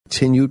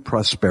continued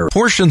prosperity.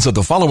 Portions of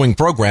the following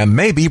program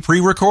may be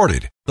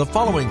pre-recorded. The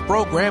following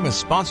program is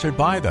sponsored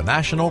by the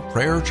National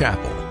Prayer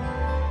Chapel.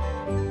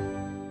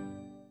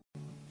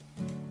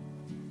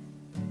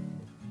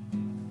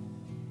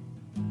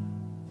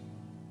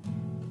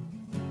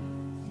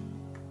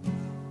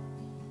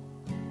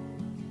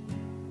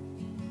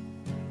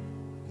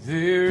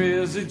 There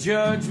is a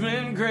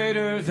judgment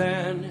greater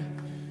than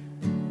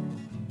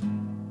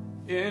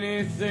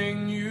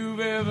anything you've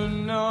ever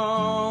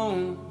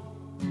known.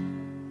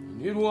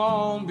 It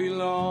won't be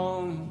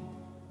long.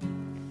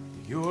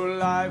 Your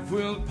life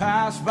will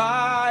pass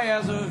by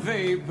as a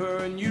vapor,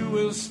 and you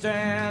will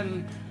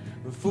stand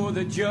before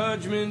the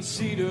judgment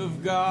seat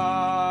of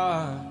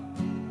God.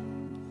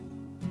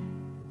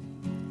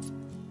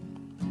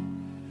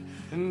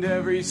 And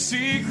every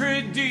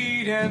secret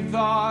deed and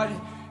thought,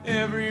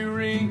 every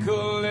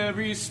wrinkle,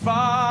 every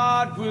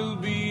spot will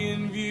be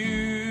in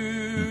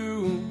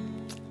view.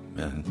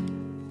 Amen.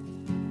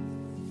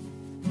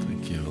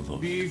 Thank you, Lord.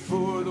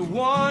 Before the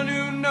one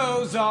who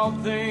knows all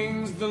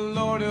things, the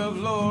Lord of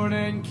lords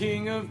and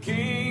King of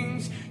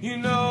kings, you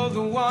know,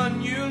 the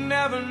one you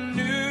never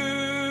knew.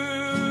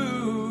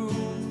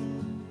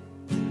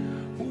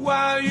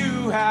 While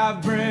you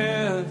have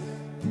breath,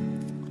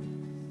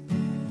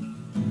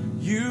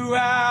 you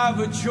have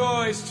a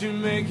choice to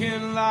make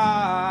in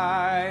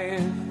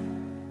life.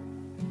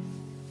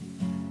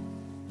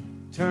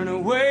 Turn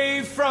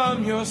away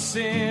from your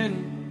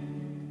sin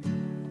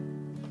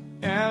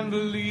and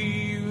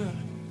believe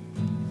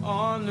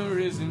on the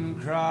risen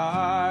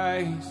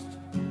Christ.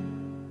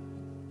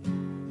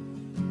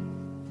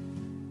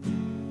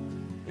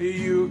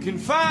 You can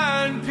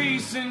find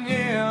peace in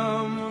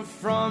Him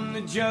from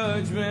the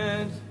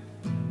judgment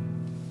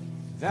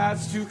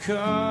that's to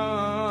come.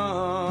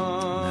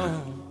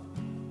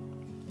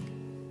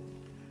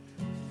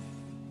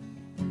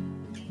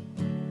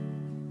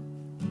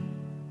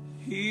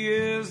 He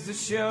is the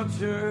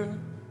shelter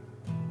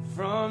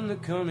from the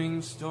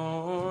coming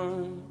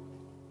storm.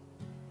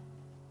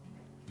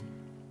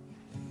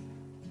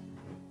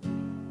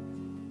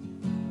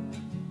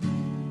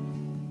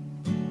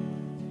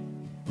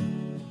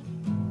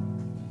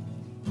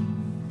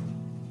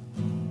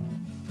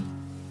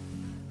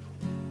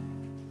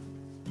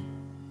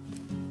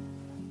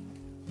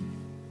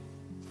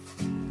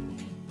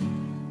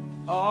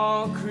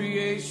 All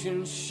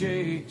creation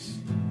shakes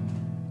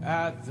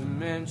at the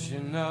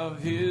mention of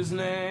His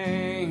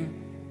name.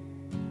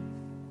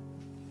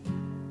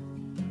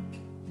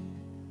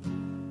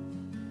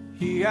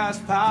 He has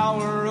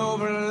power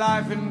over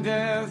life and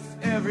death.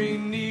 Every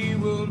knee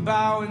will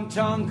bow and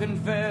tongue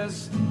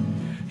confess.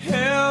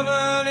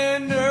 Heaven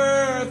and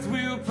earth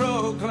will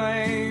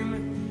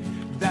proclaim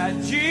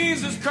that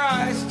Jesus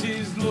Christ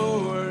is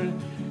Lord.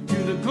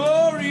 To the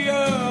glory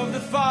of the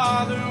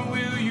Father,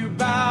 will you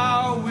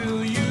bow?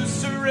 Will you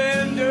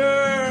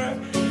surrender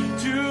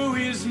to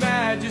His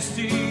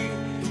majesty?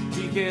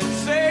 He can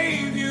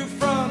save you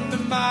from the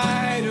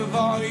might of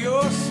all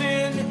your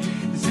sin.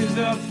 This is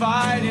the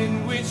fight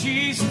in which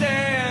He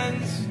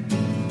stands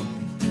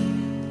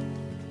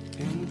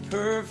in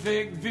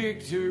perfect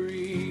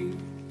victory.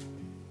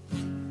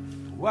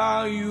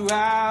 While you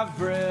have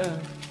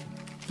breath,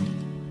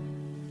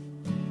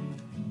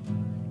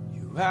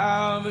 you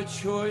have a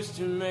choice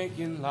to make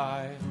in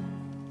life.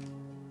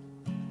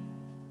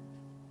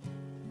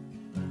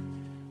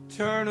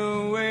 Turn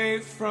away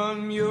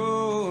from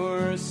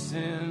your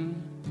sin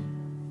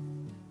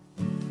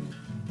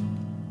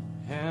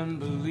and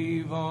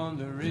believe on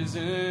the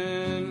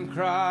risen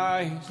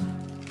Christ.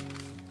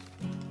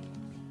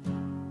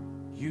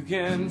 You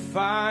can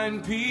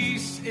find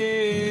peace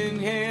in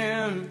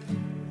Him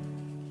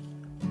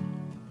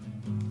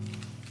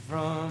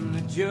from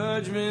the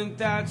judgment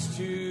that's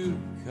to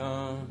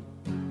come.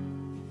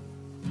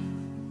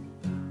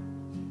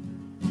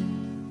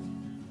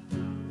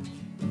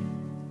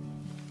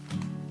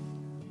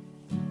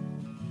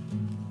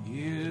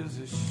 He is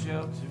a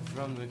shelter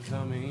from the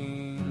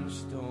coming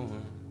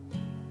storm.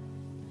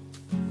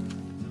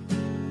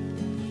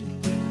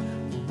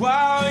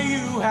 While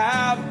you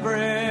have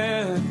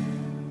breath,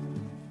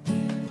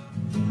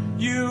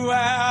 you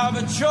have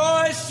a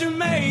choice to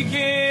make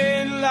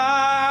in life.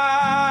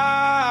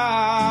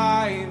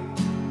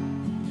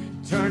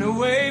 Turn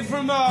away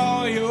from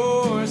all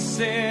your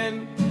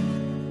sin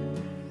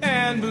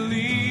and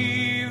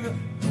believe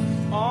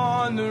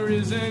on the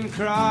risen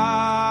Christ.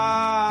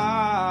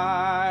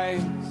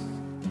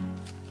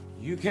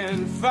 You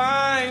can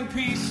find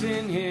peace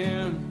in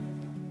Him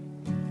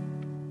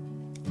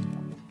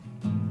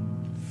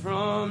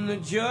from the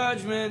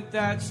judgment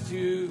that's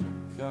to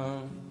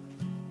come.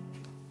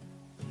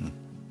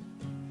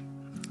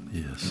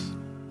 Yes.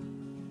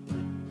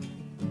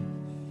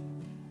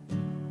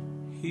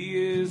 He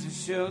is a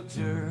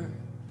shelter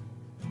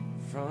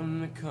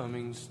from the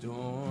coming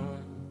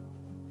storm.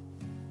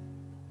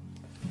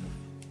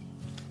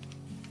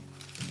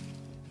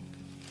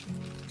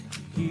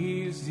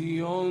 He's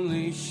the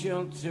only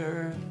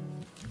shelter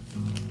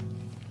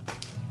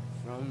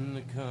from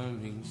the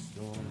coming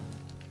storm.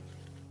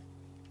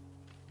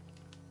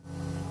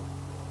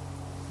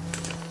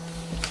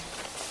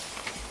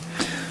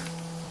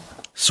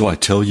 So I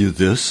tell you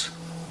this,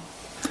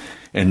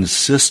 and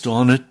insist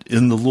on it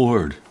in the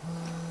Lord,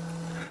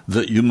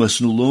 that you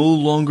must no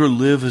longer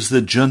live as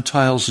the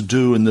Gentiles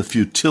do in the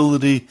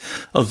futility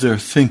of their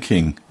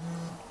thinking.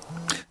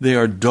 They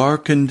are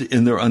darkened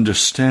in their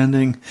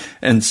understanding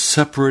and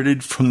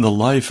separated from the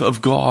life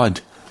of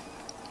God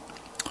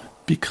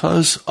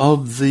because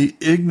of the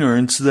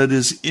ignorance that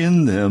is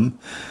in them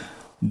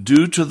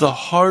due to the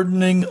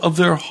hardening of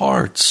their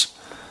hearts.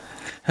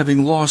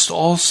 Having lost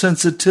all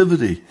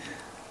sensitivity,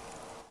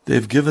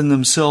 they've given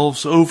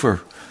themselves over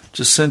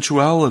to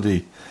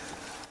sensuality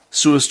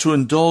so as to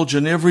indulge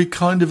in every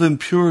kind of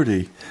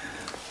impurity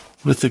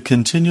with the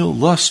continual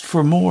lust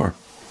for more.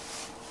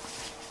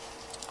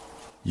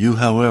 You,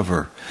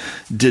 however,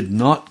 did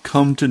not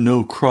come to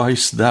know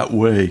Christ that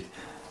way.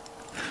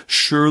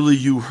 Surely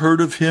you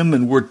heard of him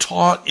and were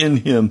taught in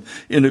him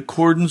in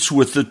accordance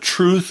with the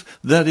truth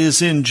that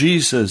is in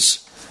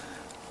Jesus.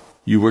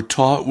 You were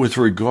taught with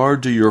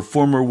regard to your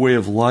former way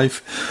of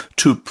life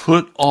to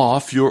put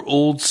off your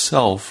old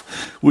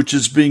self, which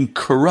is being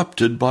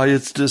corrupted by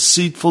its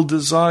deceitful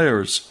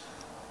desires,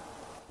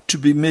 to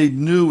be made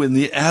new in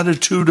the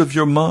attitude of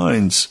your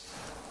minds,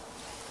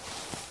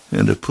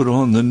 and to put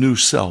on the new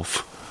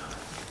self,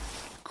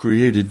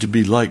 created to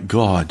be like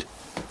God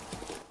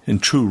in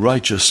true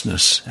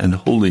righteousness and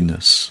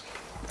holiness.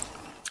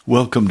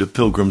 Welcome to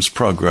Pilgrim's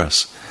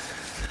Progress.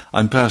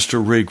 I'm Pastor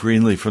Ray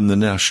Greenley from the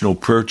National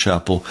Prayer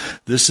Chapel.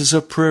 This is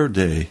a prayer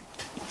day.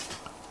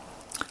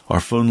 Our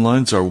phone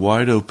lines are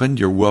wide open.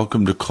 You're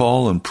welcome to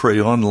call and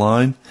pray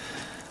online.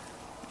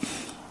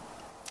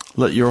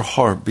 Let your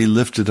heart be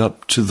lifted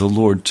up to the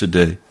Lord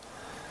today.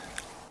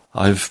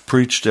 I've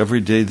preached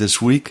every day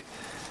this week.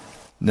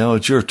 Now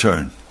it's your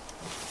turn.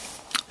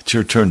 It's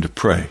your turn to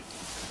pray.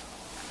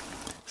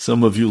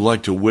 Some of you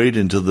like to wait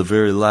until the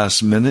very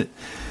last minute,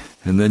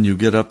 and then you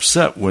get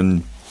upset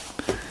when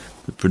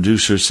the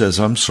producer says,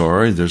 I'm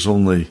sorry, there's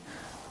only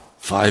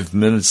 5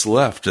 minutes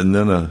left, and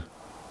then a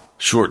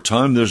short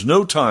time, there's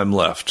no time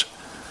left.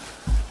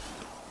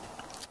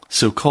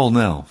 So call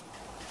now.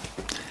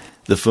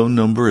 The phone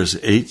number is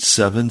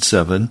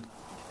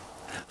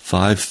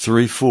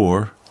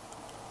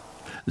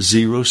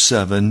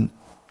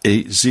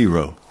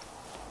 877-534-0780.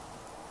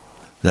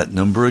 That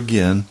number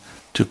again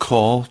to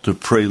call to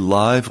pray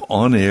live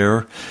on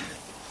air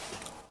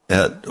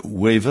at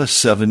WAVA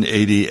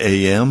 780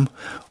 AM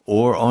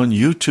or on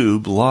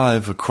YouTube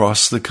live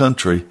across the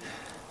country.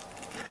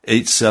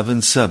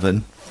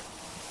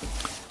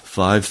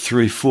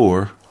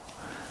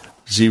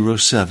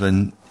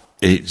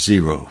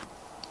 877-534-0780.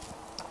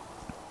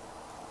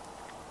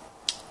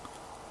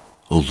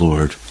 O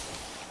Lord,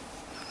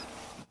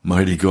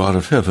 mighty God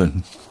of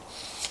heaven,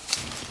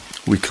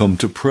 we come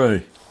to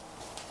pray.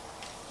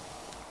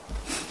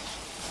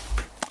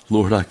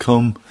 Lord, I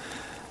come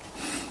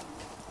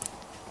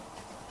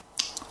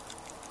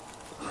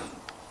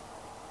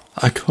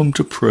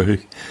to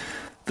pray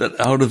that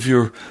out of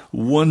your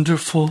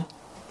wonderful,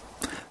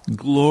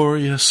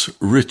 glorious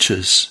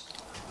riches,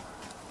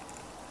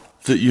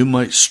 that you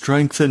might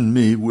strengthen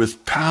me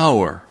with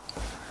power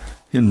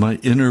in my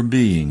inner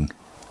being.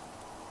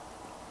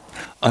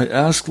 I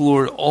ask,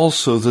 Lord,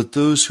 also that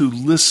those who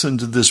listen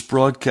to this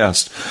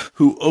broadcast,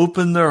 who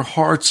open their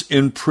hearts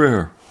in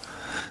prayer,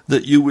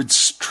 that you would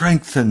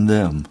strengthen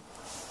them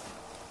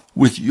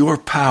with your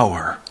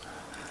power,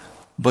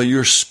 by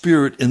your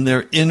Spirit in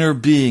their inner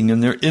being,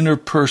 in their inner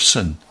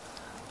person.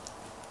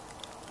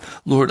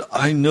 Lord,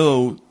 I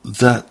know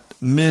that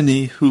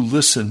many who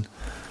listen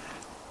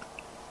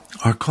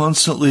are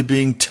constantly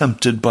being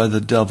tempted by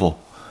the devil,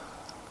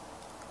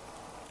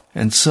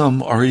 and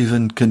some are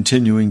even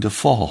continuing to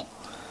fall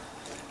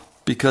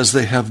because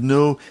they have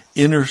no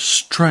inner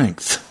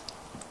strength.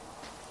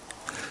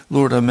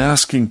 Lord, I'm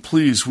asking,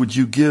 please, would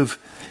you give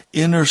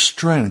inner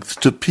strength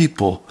to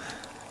people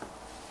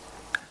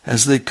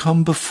as they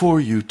come before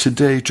you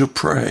today to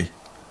pray.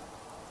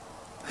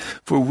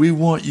 For we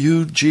want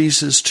you,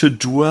 Jesus, to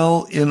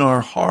dwell in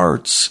our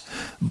hearts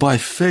by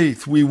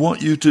faith. We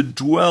want you to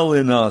dwell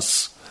in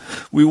us.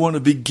 We want to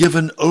be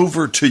given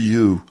over to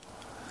you.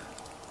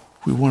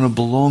 We want to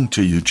belong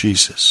to you,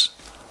 Jesus.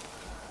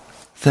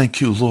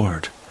 Thank you,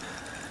 Lord.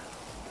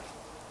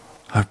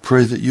 I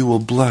pray that you will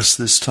bless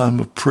this time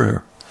of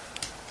prayer.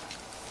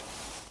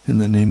 In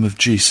the name of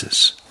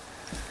Jesus.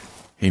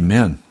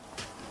 Amen.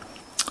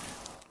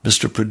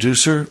 Mr.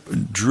 Producer,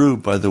 Drew,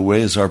 by the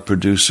way, is our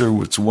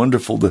producer. It's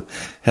wonderful to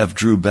have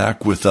Drew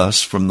back with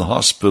us from the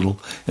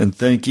hospital, and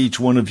thank each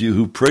one of you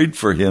who prayed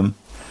for him.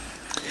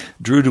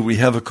 Drew, do we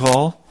have a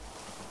call?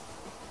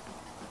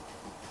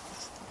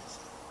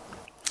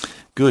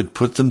 Good,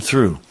 put them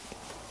through.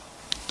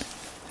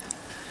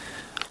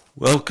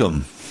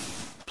 Welcome.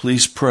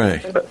 Please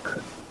pray.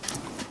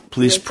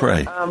 Please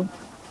pray.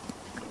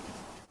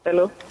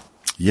 Hello?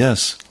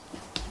 Yes.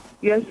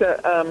 Yes, sir.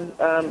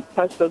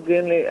 Pastor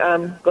Greenley,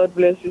 God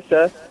bless you,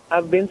 sir.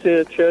 I've been to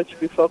your church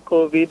before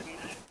COVID.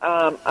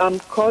 I'm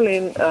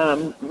calling,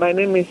 my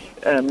name is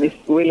Miss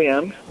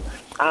Williams,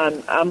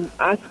 and I'm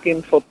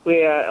asking for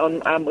prayer.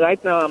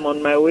 Right now I'm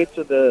on my way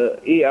to the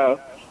ER,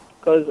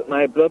 because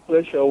my blood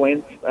pressure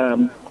went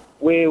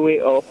way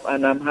up,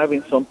 and I'm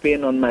having some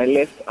pain on my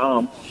left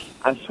arm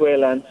as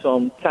well, and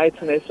some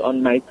tightness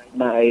on my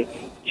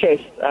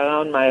chest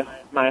around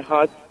my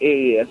heart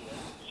area.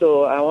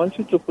 So I want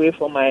you to pray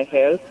for my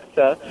health,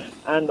 sir,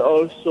 and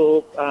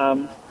also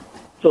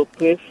to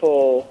pray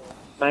for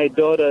my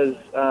daughters,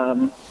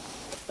 for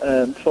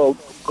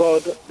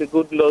God, the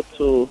good Lord,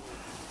 to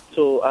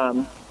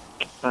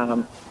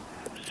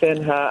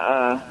send her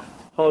a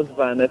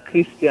husband, a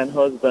Christian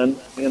husband,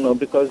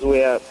 because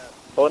we are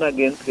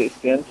born-again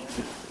Christians,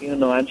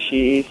 and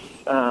she is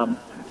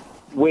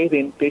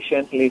waiting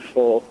patiently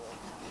for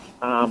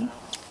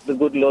the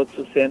good Lord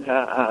to send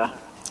her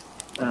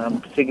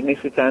a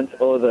significant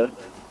other,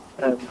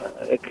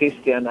 a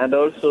Christian. And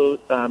also,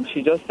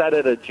 she just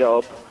started a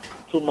job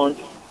 2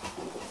 months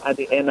at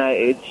the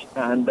NIH,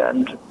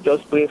 and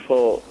just pray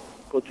for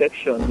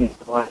protection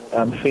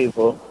and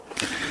favor.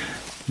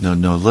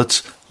 No,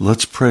 let's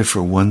pray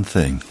for one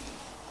thing.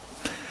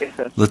 Yes,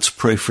 sir. Let's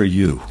pray for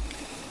you.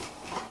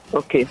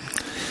 Okay.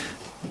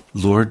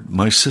 Lord,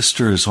 my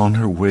sister is on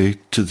her way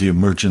to the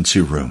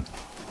emergency room,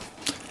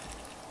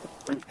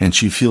 and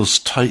she feels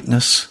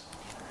tightness,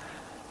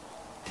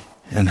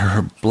 and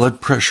her blood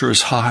pressure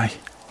is high.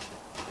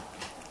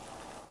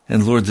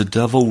 And Lord, the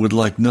devil would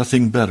like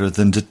nothing better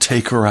than to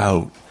take her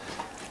out.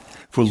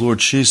 For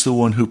Lord, she's the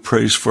one who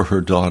prays for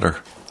her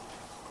daughter.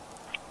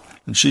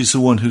 And she's the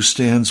one who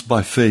stands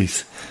by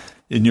faith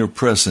in your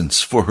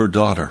presence for her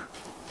daughter.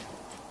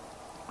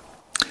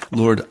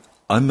 Lord,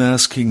 I'm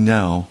asking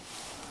now,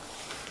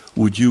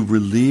 would you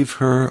relieve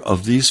her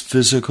of these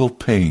physical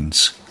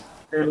pains?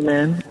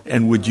 Amen.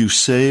 And would you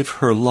save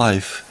her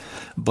life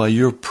by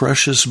your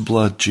precious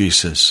blood,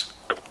 Jesus?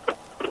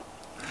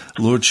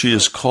 Lord, she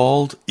is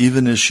called,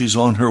 even as she's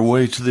on her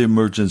way to the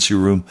emergency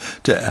room,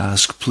 to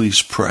ask,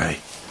 please pray.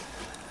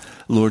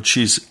 Lord,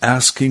 she's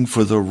asking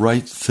for the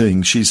right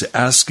thing. She's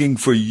asking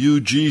for you,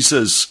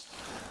 Jesus.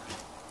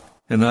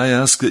 And I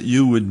ask that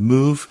you would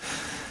move.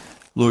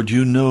 Lord,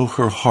 you know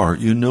her heart.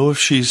 You know if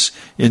she's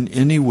in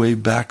any way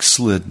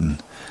backslidden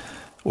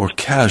or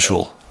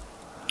casual.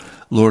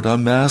 Lord,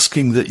 I'm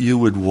asking that you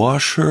would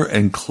wash her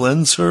and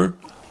cleanse her.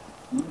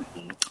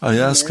 I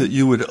ask that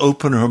you would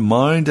open her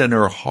mind and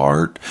her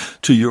heart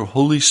to your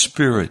Holy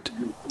Spirit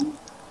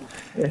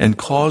and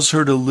cause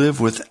her to live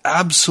with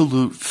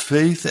absolute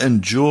faith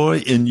and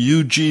joy in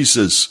you,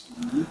 Jesus.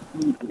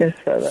 Yes,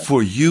 Father.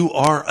 For you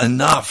are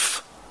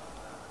enough.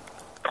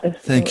 Yes,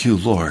 Thank you,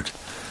 Lord.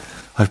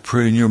 I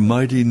pray in your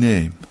mighty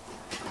name.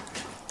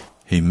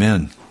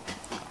 Amen.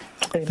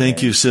 Amen.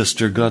 Thank you,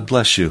 sister. God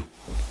bless you.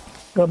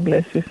 God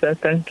bless you, sir.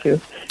 Thank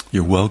you.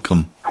 You're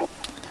welcome.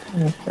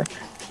 Yes, sir.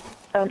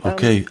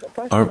 Okay.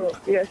 Pastor,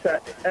 yes,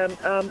 sir.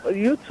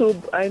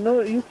 YouTube, I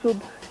know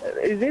YouTube,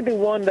 is it the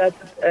one that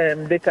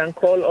they can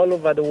call all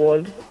over the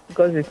world?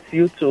 Because it's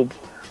YouTube.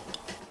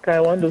 I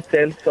want to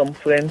tell some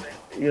friends,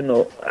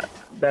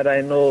 that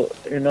I know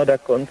in other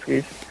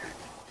countries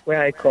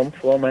where I come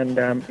from, and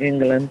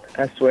England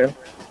as well.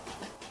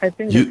 I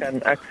think they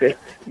can access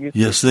YouTube.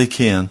 Yes, they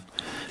can.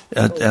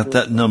 At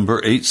that number,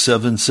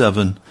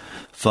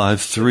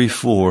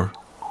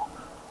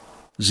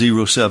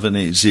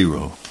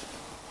 877-534-0780.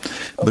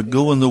 But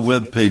go on the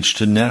webpage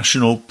to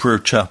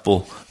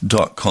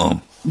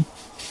nationalprayerchapel.com.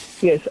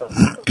 Yes.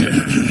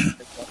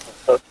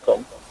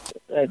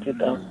 Write it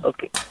down.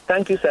 Okay.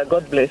 Thank you, sir.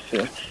 God bless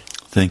you.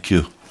 Thank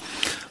you.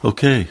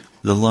 Okay.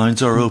 The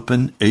lines are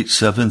open.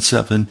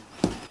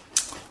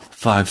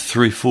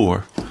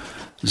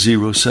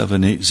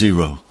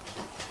 877-534-0780.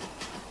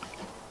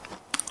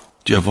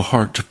 Do you have a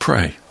heart to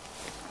pray?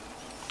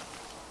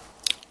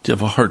 Do you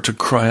have a heart to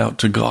cry out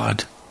to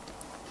God?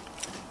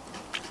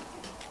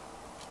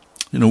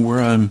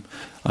 Where I'm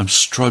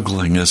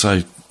struggling as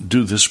I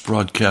do this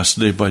broadcast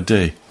day by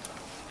day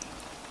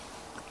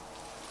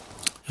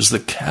is the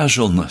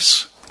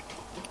casualness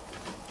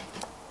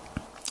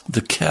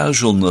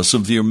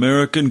of the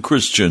American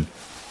Christian,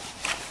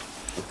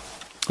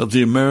 of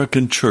the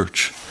American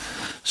church,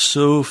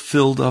 so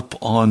filled up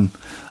on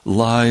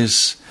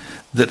lies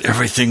that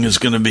everything is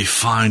going to be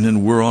fine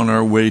and we're on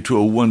our way to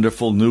a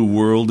wonderful new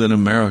world in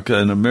America,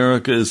 and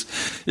America is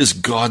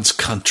God's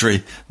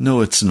country.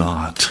 No, it's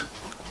not.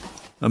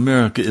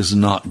 America is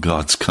not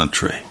God's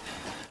country.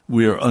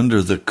 We are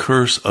under the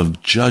curse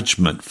of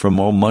judgment from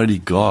Almighty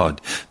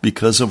God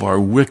because of our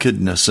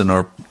wickedness and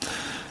our...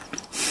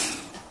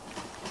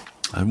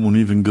 I won't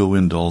even go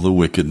into all the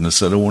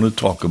wickedness. I don't want to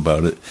talk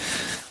about it.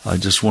 I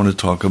just want to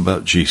talk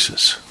about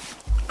Jesus.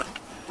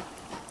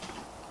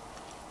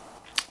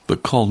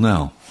 But call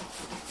now.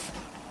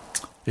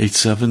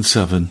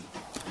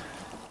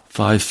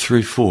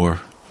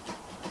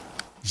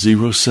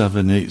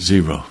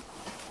 877-534-0780.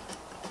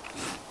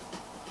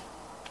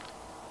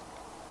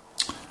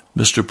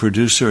 Mr.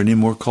 Producer, any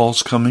more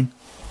calls coming?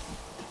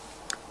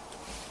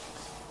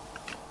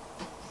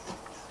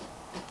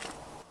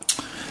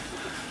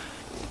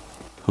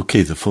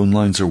 Okay, the phone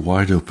lines are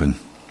wide open.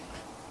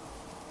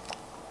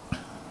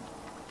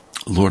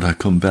 Lord, I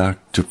come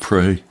back to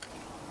pray.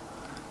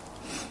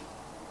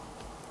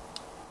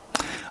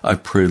 I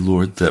pray,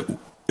 Lord, that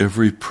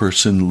every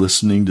person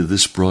listening to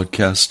this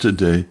broadcast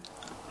today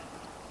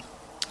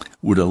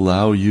would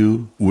allow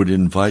you, would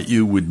invite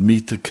you, would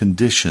meet the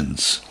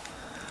conditions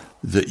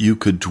that you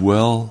could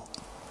dwell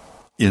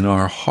in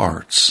our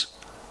hearts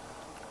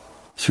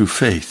through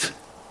faith.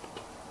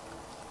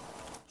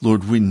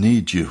 Lord, we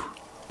need you.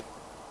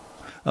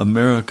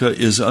 America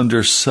is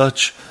under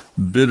such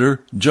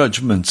bitter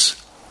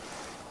judgments.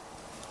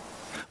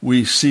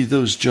 We see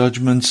those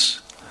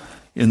judgments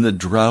in the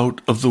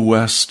drought of the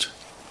West.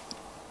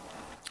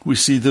 We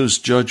see those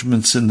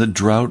judgments in the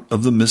drought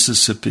of the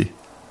Mississippi.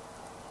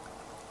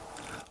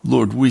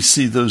 Lord, we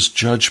see those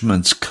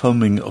judgments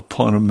coming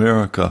upon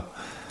America,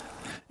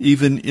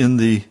 even in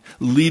the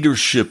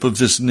leadership of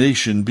this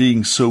nation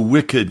being so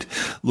wicked.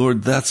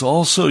 Lord, that's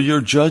also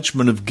your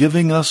judgment of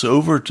giving us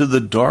over to the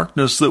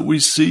darkness that we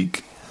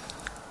seek.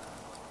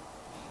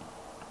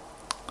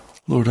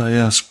 Lord, I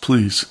ask,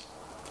 please,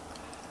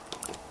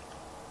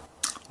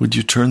 would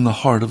you turn the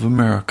heart of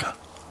America?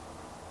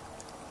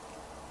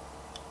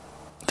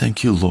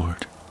 Thank you,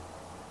 Lord.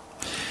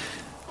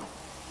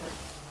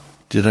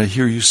 Did I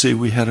hear you say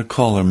we had a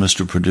caller,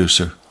 Mr.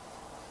 Producer?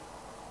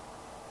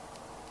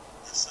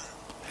 Yes,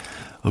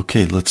 sir.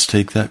 Okay, let's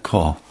take that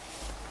call.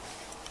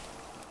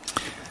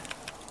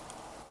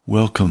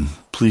 Welcome.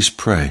 Please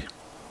pray.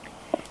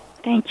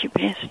 Thank you,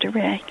 Pastor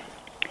Ray.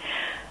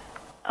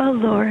 Oh,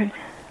 Lord,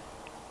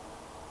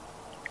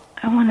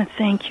 I want to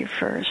thank you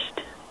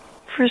first.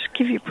 First,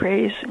 give you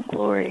praise and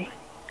glory.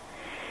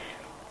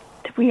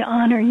 That we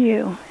honor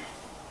you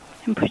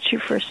and put you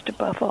first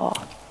above all.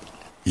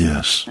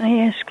 Yes. I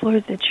ask,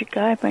 Lord, that you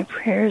guide my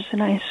prayers,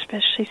 and I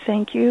especially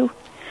thank you.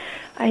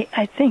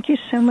 I thank you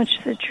so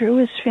much that Drew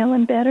is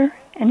feeling better,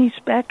 and he's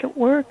back at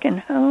work and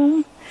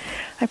home.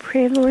 I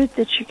pray, Lord,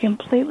 that you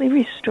completely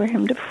restore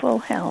him to full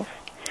health,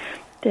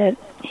 that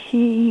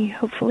he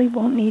hopefully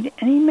won't need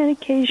any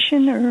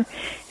medication, or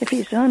if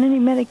he's on any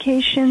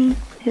medication,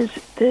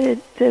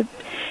 the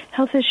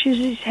health issues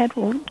he's had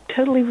will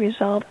totally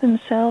resolve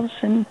themselves,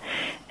 and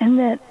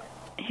that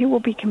he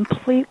will be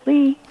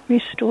completely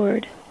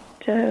restored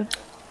to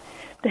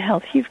the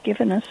health you've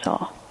given us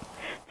all.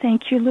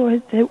 Thank you,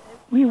 Lord, that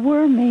we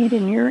were made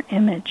in your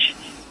image,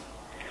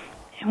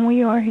 and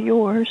we are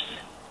yours.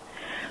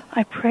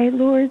 I pray,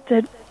 Lord,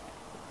 that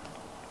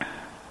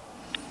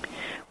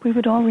we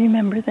would all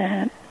remember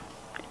that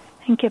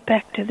and get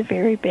back to the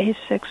very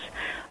basics.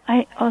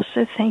 I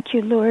also thank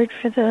you, Lord,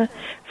 for the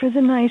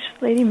nice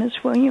lady,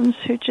 Ms. Williams,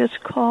 who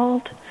just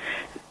called,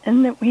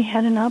 and that we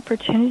had an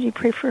opportunity to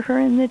pray for her,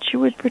 and that you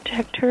would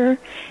protect her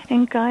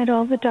and guide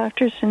all the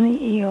doctors in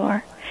the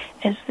ER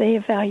as they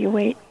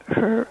evaluate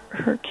her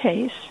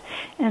case.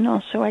 And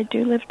also I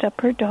do lift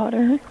up her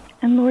daughter,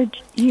 and Lord,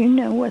 you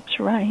know what's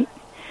right.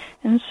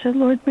 And so,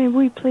 Lord, may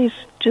we please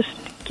just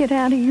get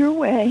out of your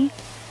way,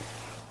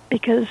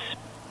 because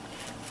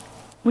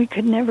we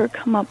could never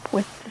come up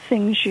with the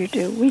things you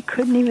do. We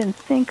couldn't even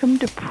think them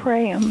to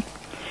pray them.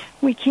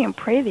 We can't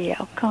pray the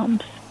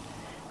outcomes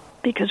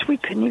because we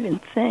couldn't even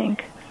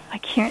think. I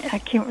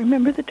can't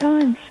remember the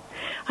times.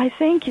 I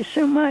thank you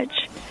so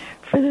much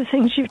for the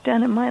things you've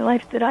done in my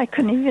life that I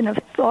couldn't even have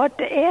thought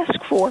to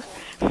ask for.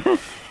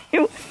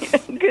 I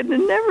could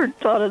have never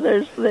thought of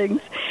those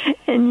things,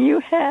 and you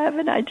have,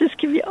 and I just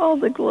give you all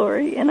the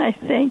glory, and I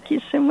thank you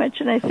so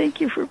much, and I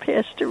thank you for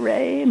Pastor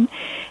Ray, and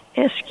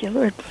ask you,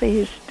 Lord,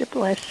 please, to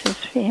bless his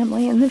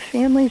family and the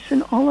families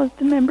and all of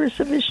the members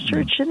of his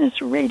church and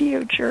his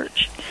radio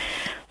church.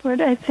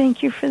 Lord, I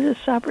thank you for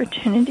this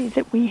opportunity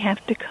that we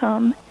have to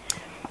come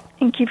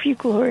and give you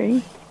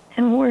glory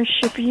and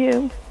worship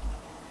you.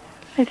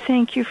 I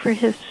thank you for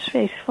his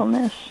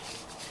faithfulness.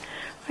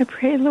 I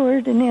pray,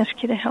 Lord, and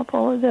ask you to help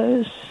all of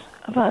those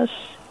of us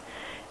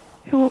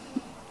who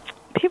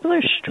people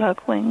are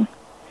struggling,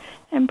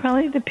 and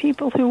probably the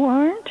people who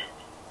aren't.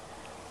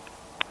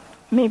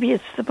 Maybe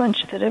it's the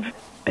bunch that have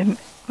been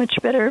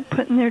much better at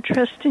putting their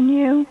trust in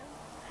you,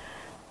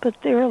 but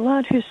there are a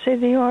lot who say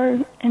they are,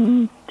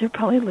 and they're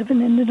probably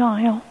living in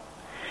denial.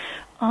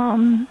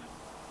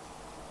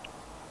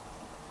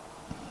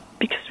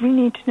 Because we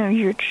need to know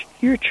your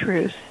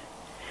truth,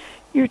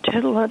 your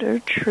total utter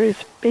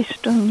truth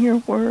based on your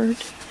word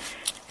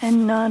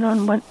and not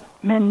on what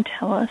men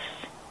tell us.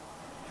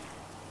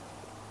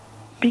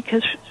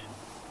 Because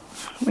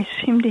we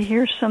seem to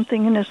hear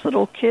something in as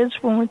little kids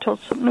when we're told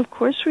something. Of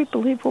course we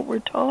believe what we're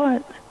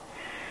taught.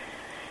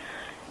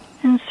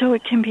 And so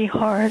it can be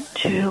hard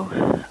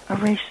to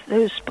erase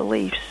those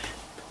beliefs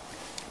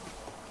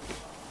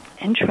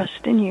and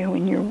trust in you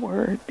and your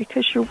word,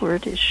 because your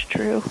word is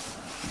true.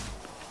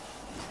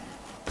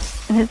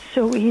 And it's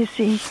so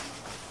easy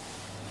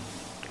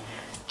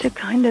to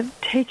kind of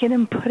take it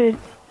and put it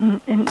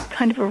and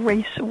kind of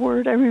erase a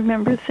word. I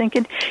remember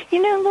thinking,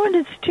 Lord,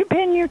 it's too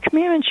bad in your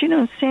commandments you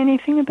don't say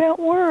anything about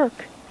work.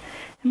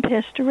 And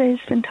Pastor Ray's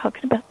been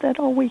talking about that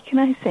all week, and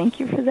I thank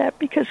you for that,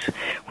 because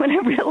when I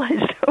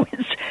realized,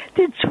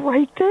 it's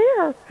right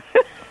there.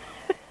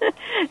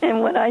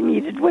 And what I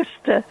needed was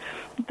the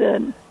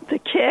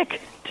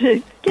kick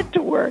to get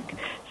to work.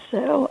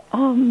 So,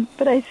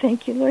 but I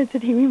thank you, Lord,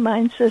 that he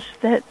reminds us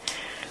that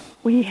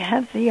we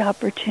have the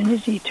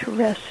opportunity to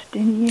rest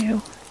in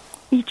you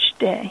each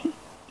day,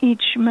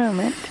 each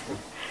moment,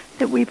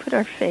 that we put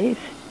our faith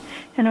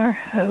and our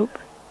hope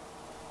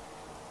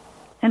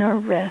and our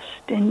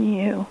rest in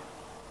you,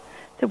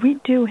 that we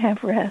do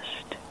have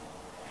rest.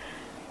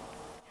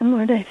 And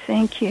Lord, I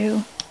thank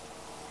you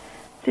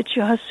that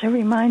you also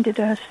reminded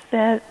us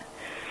that,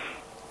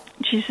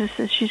 Jesus,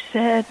 as you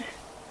said,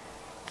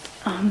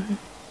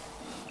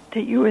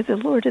 that you are the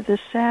Lord of the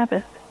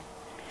Sabbath,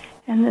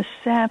 and the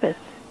Sabbath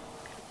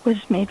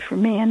was made for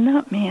man,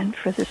 not man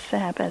for the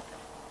Sabbath.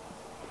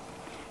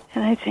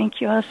 And I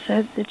thank you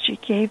also that you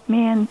gave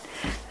man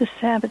the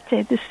Sabbath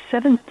day, the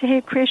seventh day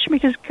of creation,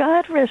 because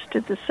God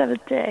rested the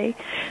seventh day,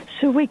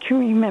 so we can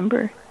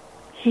remember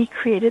he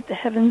created the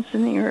heavens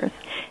and the earth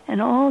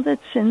and all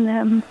that's in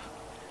them.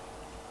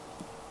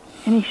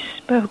 And he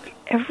spoke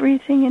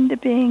everything into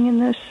being in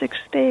those 6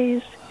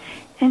 days,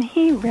 and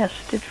he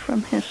rested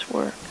from his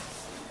work.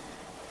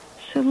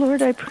 So,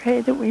 Lord, I pray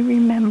that we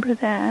remember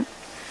that.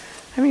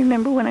 I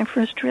remember when I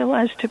first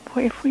realized it,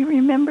 boy, if we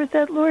remembered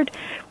that, Lord,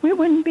 we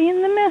wouldn't be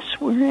in the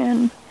mess we're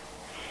in.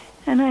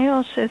 And I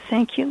also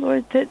thank you,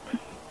 Lord, that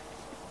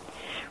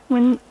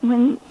when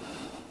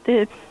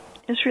the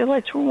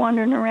Israelites were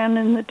wandering around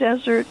in the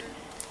desert,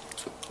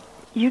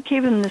 you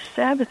gave them the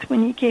Sabbath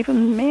when you gave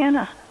them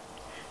manna,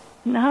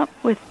 not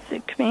with the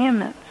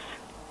commandments,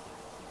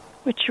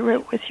 which you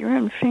wrote with your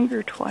own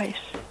finger twice.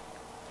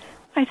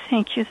 I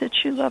thank you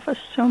that you love us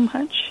so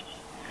much,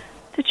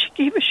 that you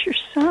gave us your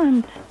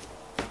Son,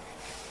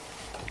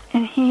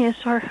 and he is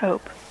our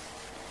hope,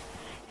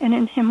 and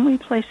in him we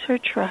place our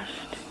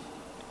trust.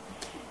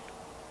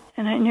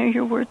 And I know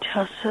your word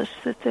tells us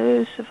that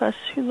those of us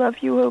who love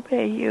you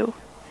obey you,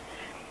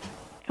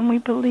 and we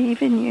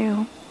believe in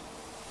you,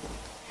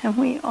 and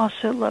we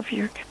also love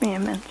your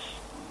commandments.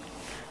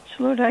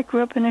 So, Lord, I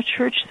grew up in a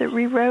church that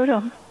rewrote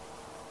them,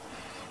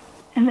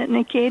 and that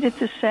negated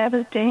the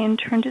Sabbath day and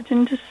turned it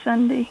into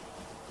Sunday.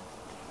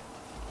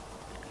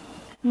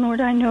 And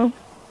Lord, I know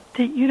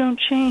that you don't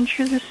change.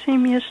 You're the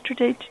same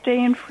yesterday,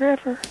 today, and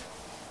forever.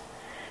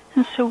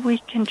 And so we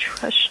can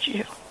trust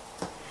you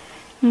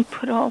and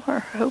put all our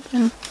hope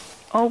in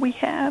all we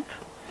have.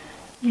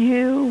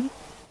 You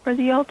are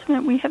the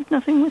ultimate. We have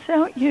nothing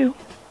without you.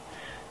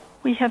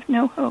 We have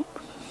no hope.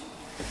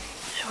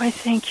 So I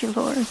thank you,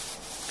 Lord.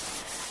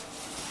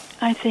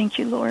 I thank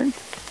you, Lord.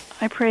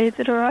 I pray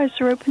that our eyes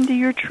are open to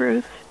your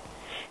truth,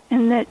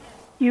 and that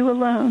you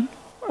alone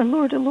are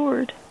Lord of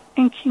Lords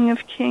and King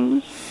of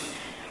Kings.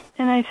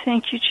 And I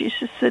thank you,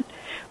 Jesus, that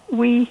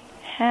we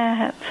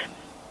have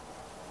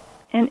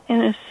an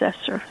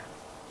intercessor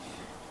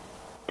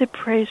that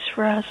prays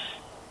for us,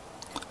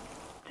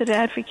 that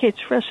advocates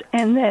for us,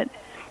 and that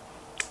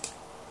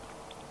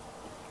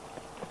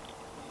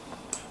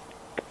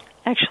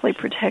actually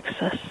protects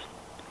us.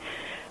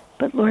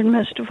 But Lord,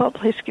 most of all,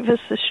 please give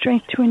us the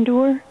strength to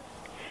endure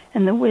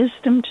and the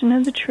wisdom to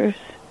know the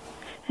truth,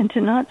 and to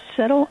not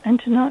settle and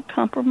to not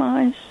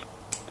compromise,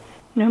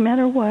 no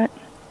matter what,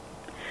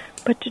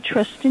 but to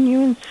trust in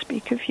you and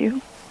speak of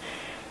you.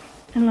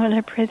 And Lord,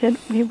 I pray that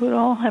we would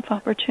all have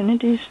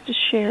opportunities to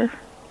share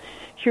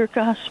your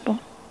gospel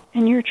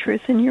and your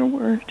truth and your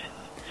word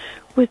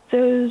with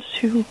those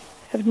who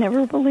have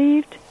never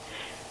believed,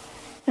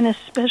 and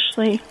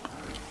especially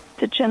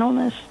the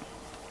gentleness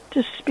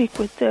to speak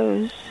with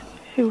those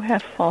who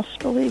have false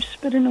beliefs,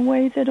 but in a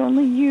way that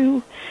only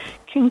you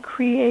can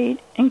create,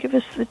 and give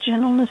us the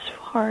gentleness of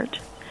heart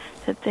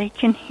that they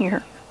can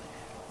hear,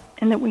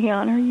 and that we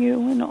honor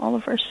you in all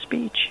of our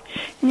speech.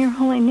 In your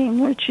holy name,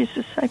 Lord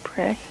Jesus, I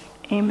pray.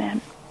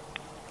 Amen.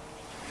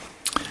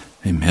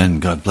 Amen.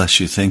 God bless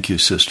you. Thank you,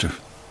 sister.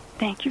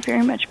 Thank you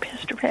very much,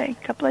 Pastor Ray.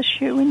 God bless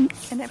you. And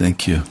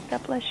thank you.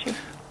 God bless you.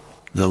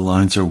 The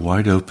lines are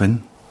wide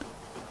open.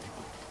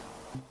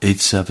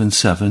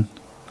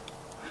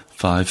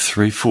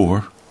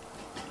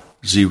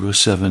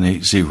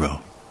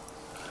 877-534-0780.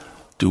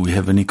 Do we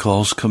have any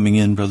calls coming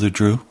in, Brother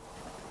Drew?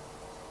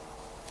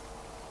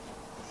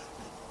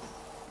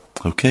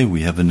 Okay,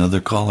 we have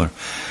another caller.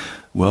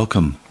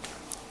 Welcome.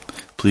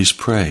 Please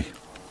pray.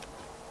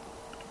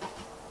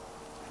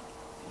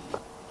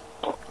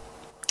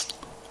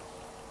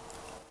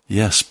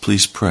 Yes,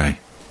 please pray.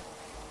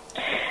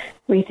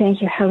 We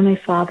thank you, Heavenly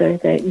Father,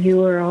 that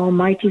you are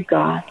Almighty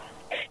God.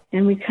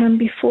 And we come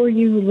before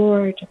you,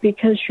 Lord,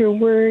 because your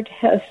word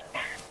has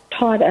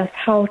taught us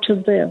how to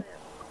live.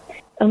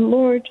 And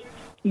Lord,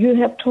 you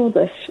have told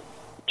us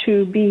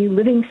to be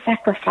living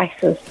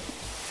sacrifices,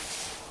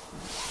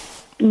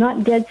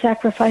 not dead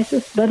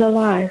sacrifices, but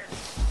alive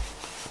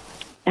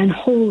and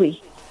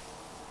holy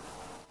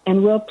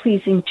and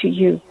well-pleasing to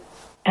you.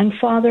 And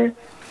Father,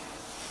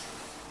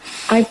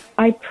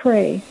 I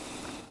pray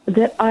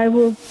that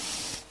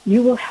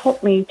you will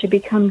help me to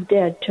become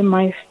dead to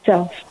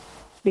myself,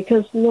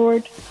 because,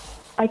 Lord,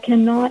 I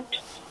cannot,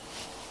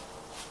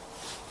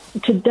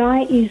 to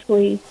die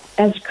easily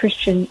as a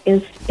Christian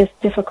is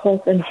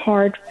difficult and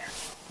hard,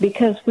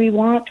 because we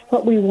want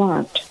what we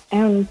want.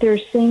 And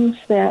there's things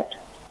that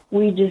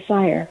we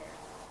desire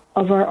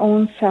of our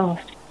own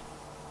self.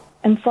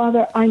 And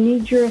Father, I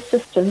need your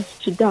assistance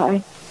to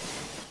die,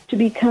 to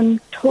become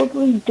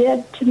totally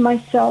dead to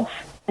myself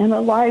and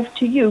alive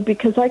to you,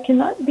 because I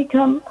cannot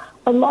become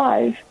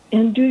alive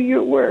and do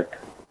your work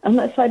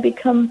unless I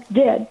become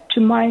dead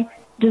to my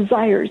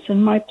desires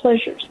and my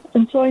pleasures.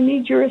 And so I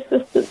need your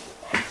assistance.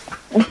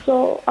 And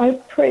so I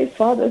pray,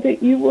 Father,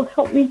 that you will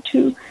help me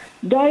to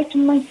die to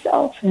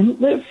myself and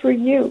live for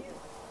you,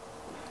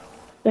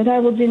 that I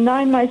will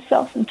deny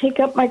myself and take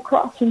up my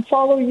cross and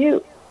follow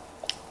you.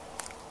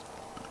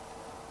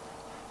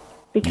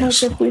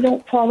 Because if we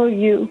don't follow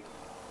you,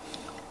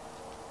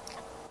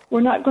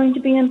 we're not going to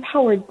be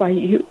empowered by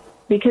you,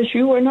 because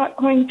you are not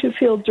going to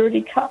fill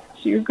dirty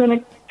cups. You're going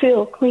to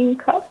fill clean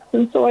cups.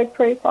 And so I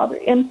pray, Father,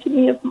 empty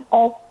me of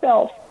all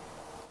self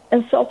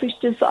and selfish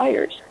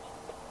desires,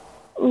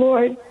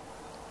 Lord,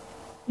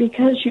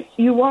 because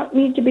you want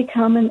me to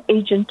become an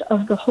agent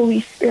of the Holy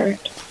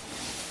Spirit.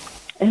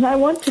 And I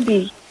want to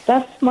be.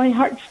 That's my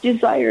heart's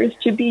desire, is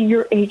to be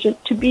your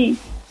agent, to be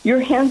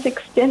your hands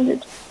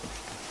extended.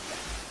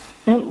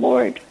 And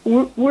Lord,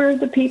 we're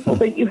the people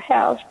that you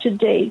have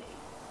today.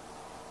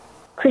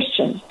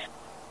 Christians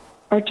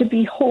are to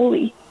be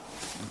holy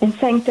and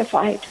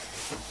sanctified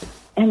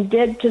and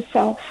dead to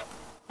self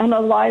and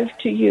alive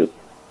to you.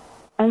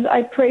 And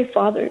I pray,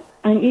 Father,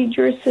 I need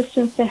your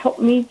assistance to help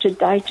me to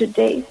die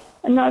today.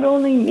 And not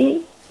only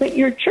me, but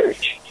your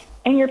church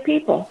and your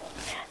people.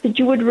 That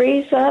you would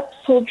raise up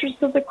soldiers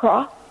of the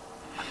cross,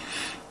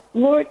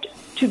 Lord,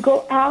 to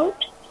go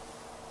out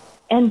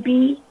and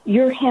be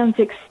your hands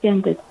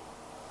extended.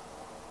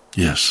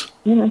 Yes.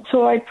 And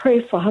so I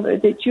pray, Father,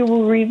 that you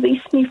will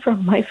release me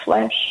from my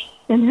flesh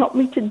and help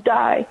me to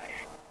die.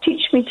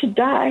 Teach me to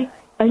die.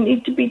 I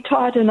need to be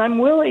taught, and I'm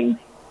willing.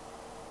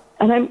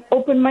 And I'm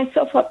open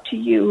myself up to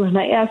you, and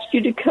I ask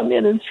you to come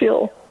in and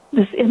fill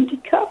this empty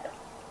cup.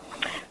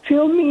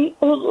 Fill me,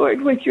 O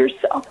Lord, with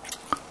yourself,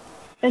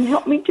 and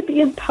help me to be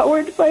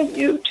empowered by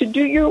you to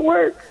do your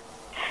work,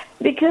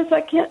 because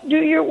I can't do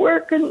your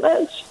work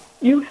unless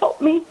you help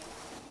me,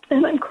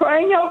 and I'm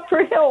crying out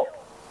for help.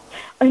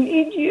 I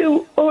need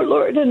you, oh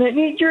Lord, and I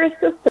need your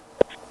assistance.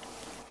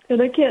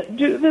 And I can't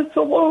do this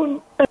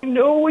alone. I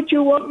know what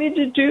you want me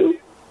to do.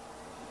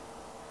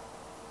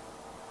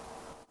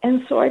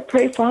 And so I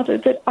pray, Father,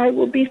 that I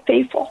will be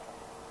faithful.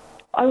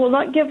 I will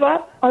not give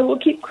up. I will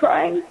keep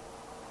crying.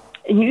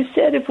 And you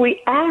said if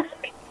we ask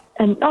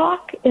and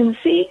knock and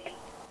seek,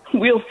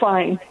 we'll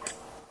find.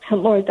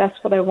 And Lord,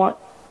 that's what I want,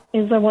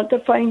 is I want to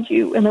find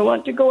you, and I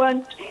want to go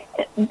on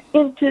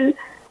into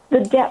the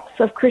depths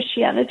of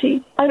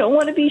Christianity. I don't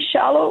want to be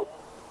shallow,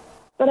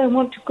 but I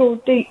want to go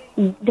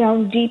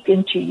down deep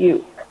into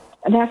you.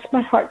 And that's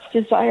my heart's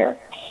desire.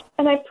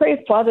 And I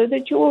pray, Father,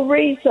 that you will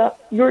raise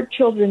up your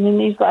children in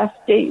these last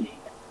days.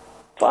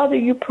 Father,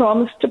 you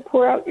promised to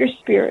pour out your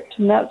Spirit,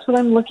 and that's what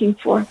I'm looking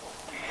for.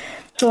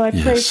 So I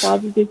pray,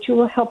 Father, that you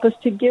will help us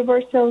to give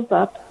ourselves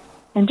up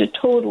and to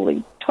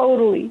totally,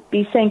 totally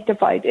be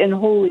sanctified and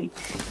holy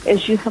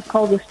as you have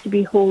called us to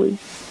be holy.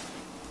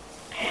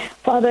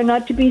 Father,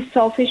 not to be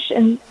selfish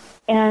and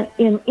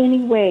in any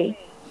way,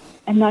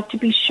 and not to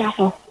be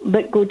shallow,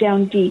 but go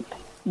down deep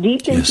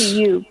into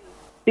you.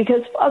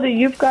 Because, Father,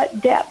 you've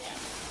got depth,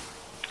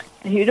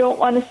 and you don't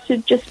want us to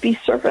just be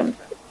servants.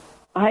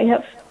 I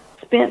have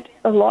spent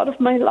a lot of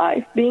my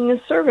life being a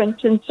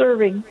servant and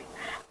serving,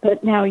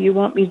 but now you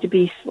want me to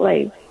be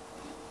slave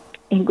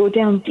and go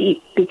down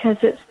deep, because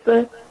it's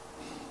the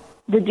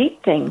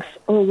deep things,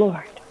 oh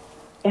Lord.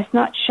 It's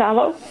not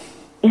shallow,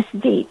 it's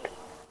deep.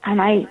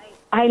 And I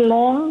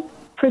long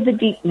for the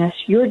deepness,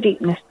 your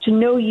deepness, to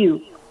know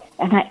you.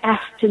 And I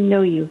ask to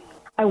know you.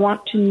 I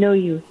want to know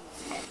you.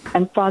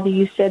 And Father,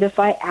 you said if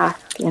I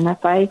ask and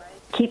if I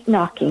keep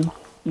knocking,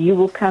 you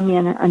will come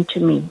in unto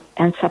me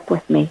and sup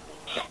with me.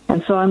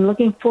 And so I'm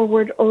looking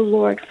forward, oh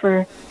Lord,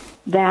 for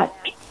that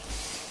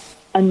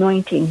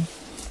anointing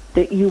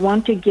that you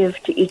want to give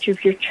to each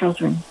of your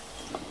children.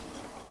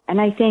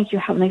 And I thank you,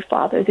 Heavenly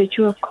Father, that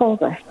you have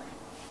called us.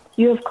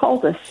 You have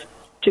called us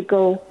to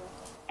go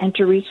and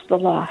to reach the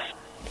lost.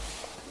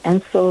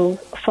 And so,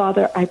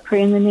 Father, I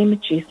pray in the name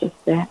of Jesus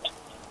that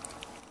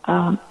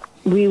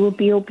we will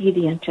be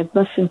obedient and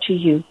listen to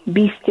you,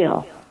 be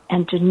still,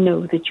 and to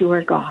know that you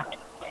are God,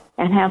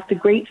 and have the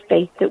great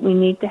faith that we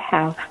need to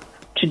have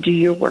to do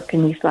your work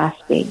in these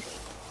last days.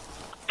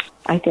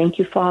 I thank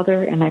you,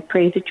 Father, and I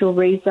pray that you'll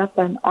raise up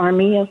an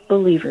army of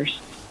believers,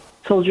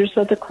 soldiers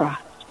of the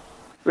cross,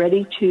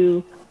 ready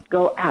to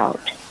go out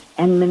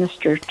and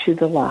minister to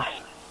the lost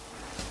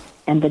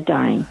and the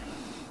dying.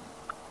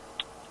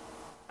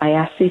 I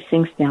ask these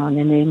things now in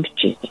the name of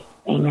Jesus.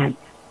 Amen.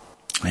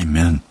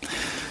 Amen.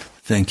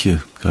 Thank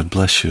you. God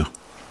bless you.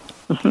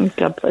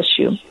 God bless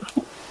you.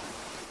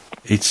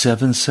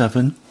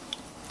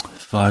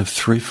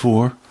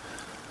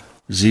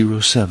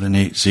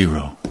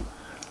 877-534-0780.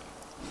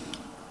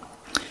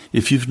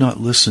 If you've not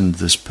listened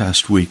this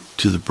past week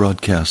to the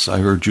broadcast,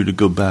 I urge you to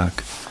go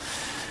back.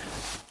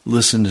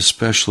 Listen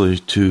especially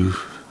to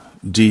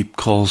Deep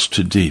Calls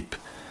to Deep.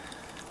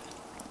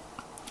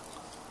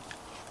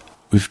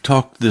 We've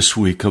talked this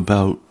week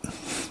about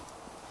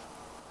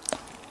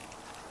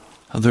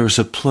how there's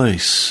a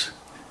place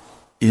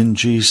in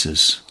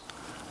Jesus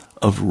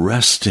of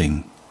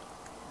resting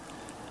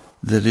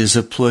that is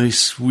a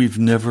place we've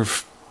never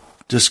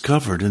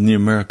discovered in the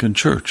American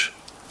church.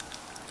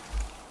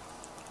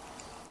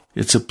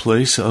 It's a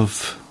place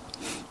of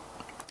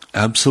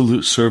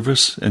absolute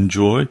service and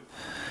joy.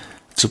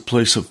 It's a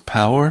place of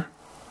power.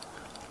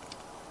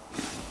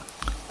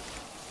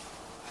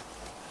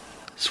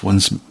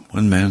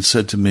 One man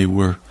said to me,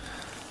 we're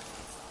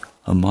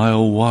a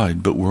mile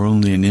wide, but we're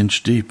only an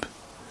inch deep.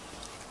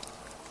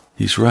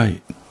 He's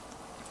right.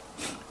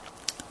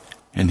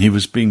 And he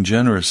was being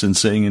generous in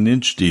saying an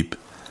inch deep.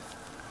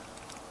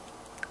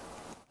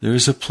 There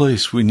is a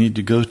place we need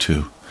to go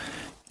to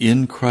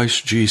in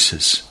Christ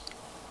Jesus.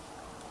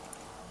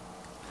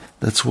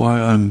 That's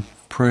why I'm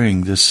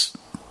praying this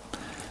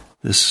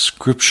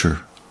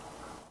scripture,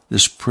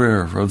 this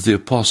prayer of the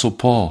Apostle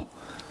Paul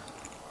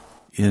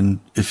in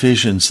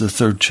Ephesians, the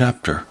 3rd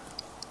chapter.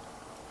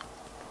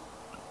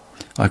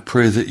 I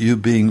pray that you,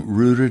 being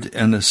rooted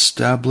and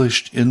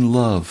established in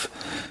love,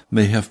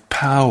 may have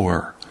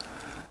power,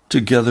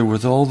 together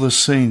with all the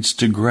saints,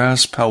 to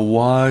grasp how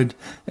wide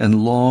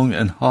and long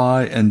and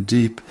high and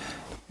deep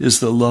is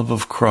the love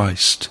of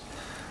Christ.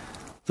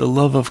 The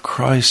love of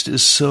Christ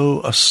is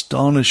so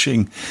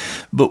astonishing,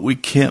 but we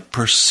can't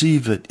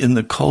perceive it in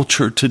the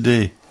culture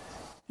today.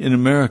 In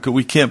America,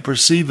 we can't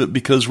perceive it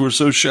because we're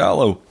so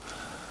shallow.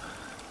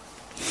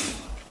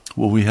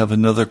 Well, we have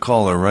another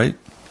caller, right?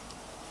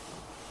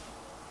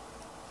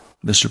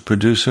 Mr.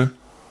 Producer?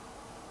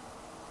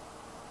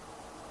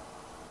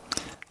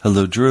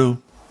 Hello,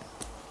 Drew.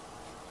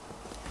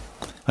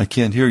 I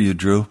can't hear you,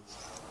 Drew.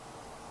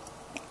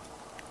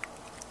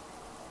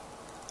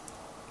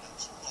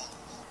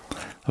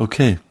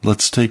 Okay,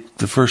 let's take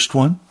the first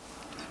one.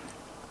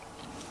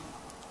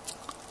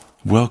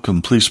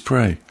 Welcome, please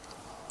pray.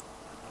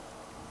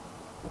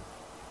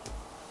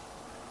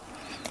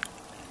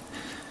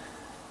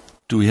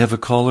 Do we have a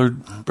caller,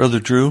 Brother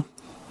Drew?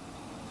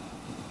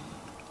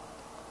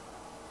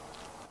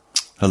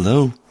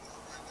 Hello?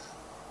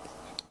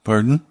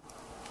 Pardon?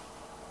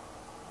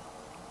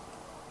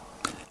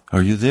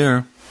 Are you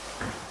there?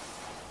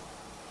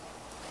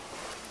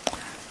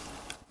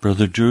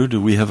 Brother Drew,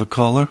 do we have a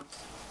caller?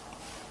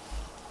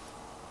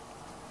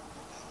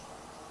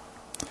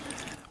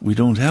 We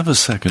don't have a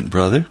second,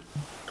 brother.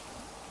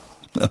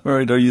 All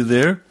right, are you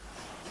there?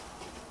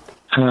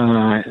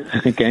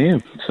 I think I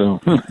am, so.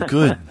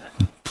 Good.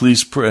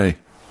 Please pray.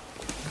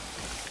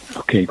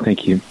 Okay,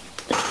 thank you.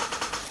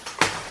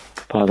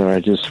 Father, I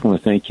just want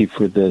to thank you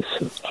for this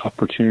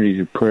opportunity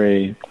to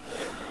pray.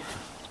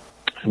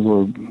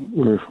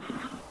 We're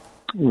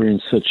in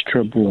such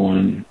trouble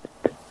on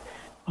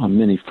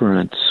many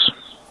fronts.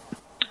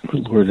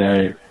 Lord,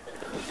 you've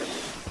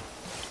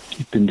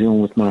been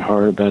dealing with my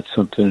heart about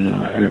something,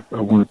 and I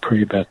want to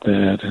pray about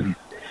that. And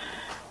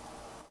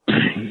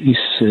you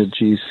said,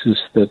 Jesus,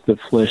 that the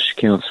flesh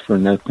counts for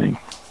nothing.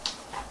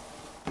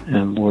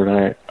 And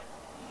Lord,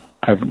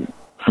 I'm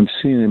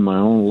seeing in my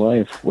own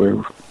life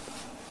where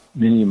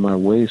many of my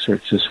ways are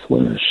just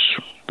flesh,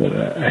 but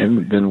I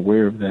haven't been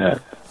aware of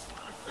that.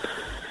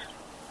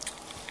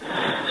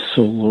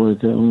 So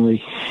Lord, the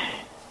only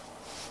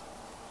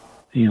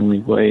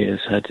way is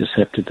I just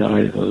have to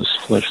die to those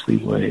fleshly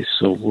ways.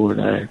 So Lord,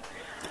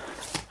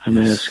 I'm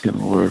asking,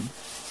 Lord,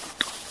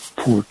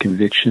 for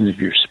conviction of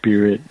your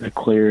Spirit, a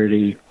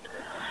clarity,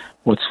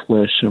 what's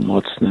flesh and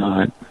what's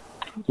not.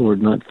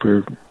 Lord, not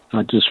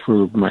just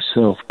for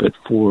myself, but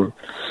for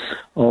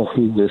all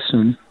who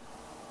listen,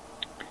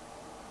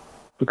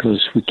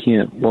 because we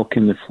can't walk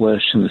in the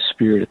flesh and the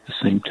Spirit at the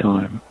same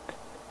time.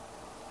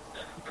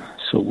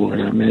 So, Lord,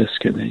 I'm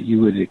asking that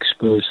you would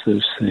expose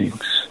those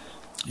things.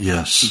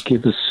 Yes.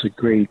 Give us a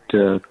great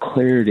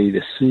clarity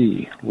to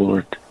see,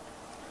 Lord,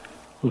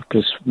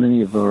 because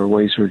many of our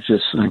ways are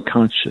just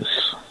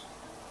unconscious.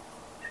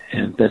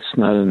 And that's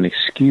not an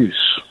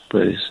excuse,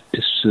 but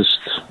it's just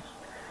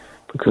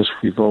because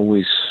we've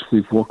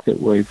walked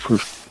that way for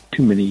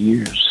too many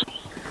years.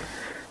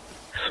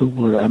 So,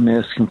 Lord, I'm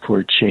asking for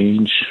a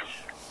change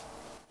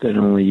that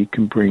only you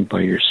can bring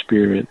by your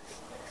Spirit.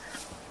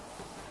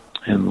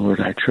 And, Lord,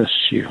 I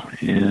trust you,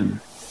 and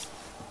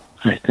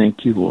I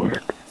thank you,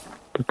 Lord,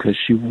 because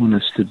you want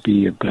us to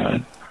be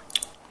about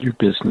your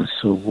business.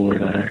 So,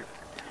 Lord,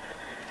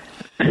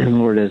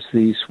 Lord, as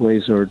these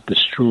ways are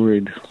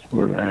destroyed,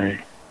 Lord,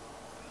 I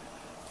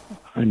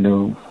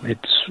know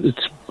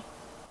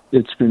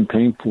it's been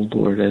painful,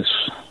 Lord, as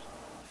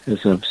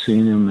I've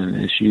seen them and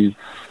as you've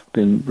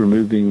been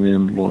removing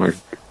them, Lord.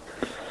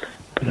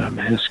 But I'm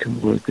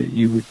asking, Lord, that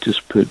you would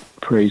just put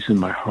praise in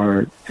my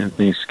heart and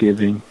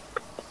thanksgiving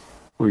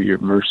for your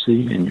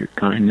mercy and your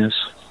kindness.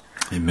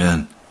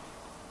 Amen.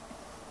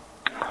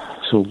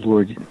 So,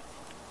 Lord,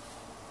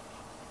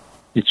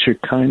 it's your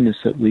kindness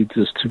that leads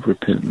us to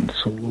repentance.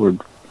 So,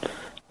 Lord,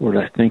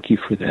 I thank you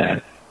for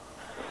that.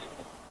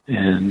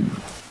 And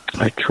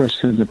I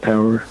trust in the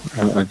power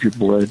of your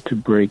blood to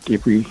break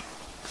every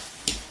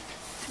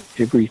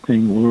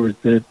everything, Lord,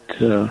 that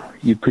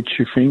you put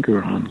your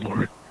finger on,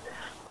 Lord.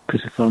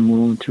 Because if I'm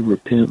willing to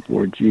repent,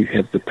 Lord, you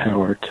have the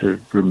power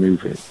to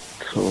remove it.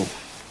 So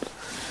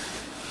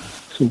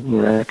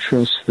Lord, I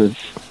trust that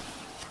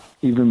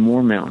even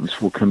more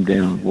mountains will come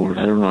down, Lord.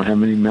 I don't know how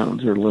many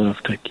mountains are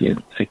left. I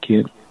can't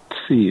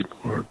see it,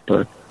 Lord,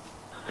 but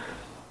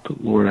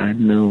Lord, I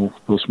know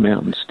those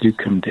mountains do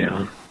come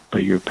down by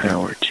your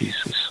power,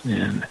 Jesus.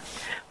 And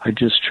I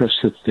just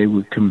trust that they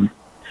would come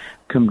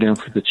down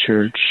for the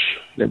church,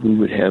 that we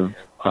would have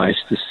eyes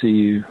to see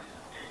you,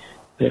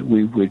 that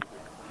we would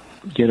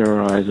get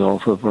our eyes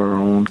off of our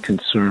own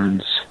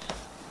concerns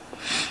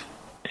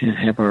and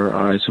have our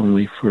eyes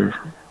only for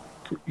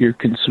your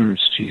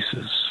concerns,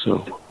 Jesus.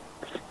 So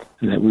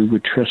that we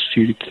would trust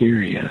you to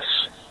carry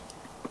us.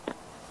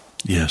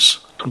 Yes.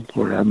 So,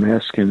 Lord, I'm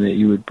asking that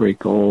you would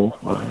break all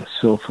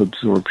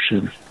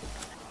self-absorption,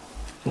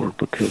 Lord,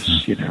 because,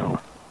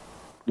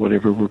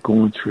 whatever we're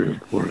going through,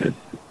 Lord,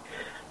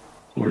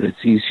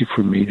 it's easy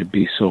for me to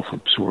be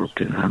self-absorbed,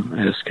 and I'm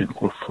asking,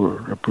 Lord,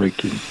 for a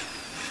breaking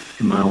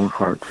in my own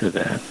heart for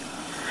that.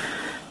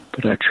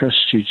 But I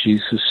trust you,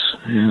 Jesus,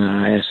 and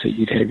I ask that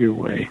you'd have your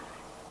way.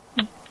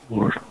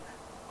 Lord,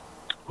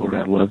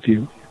 I love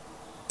you,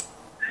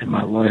 and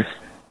my life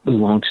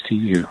belongs to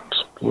you.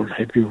 So, Lord,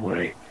 have your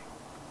way.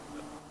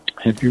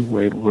 Have your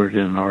way, Lord,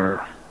 in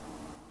our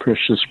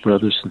precious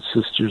brothers and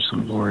sisters,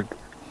 and Lord,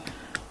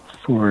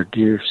 for our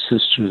dear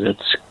sister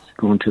that's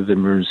going to the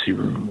emergency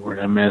room, Lord,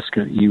 I'm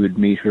asking that you would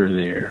meet her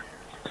there,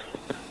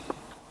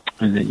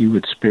 and that you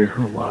would spare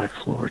her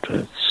life, Lord.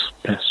 That's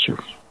Pastor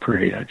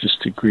prayed. I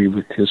just agree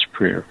with his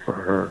prayer for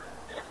her.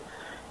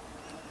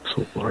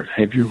 So, Lord,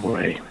 have your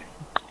way.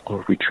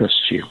 Lord, we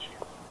trust you,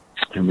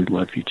 and we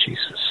love you,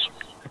 Jesus.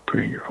 I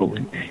pray in your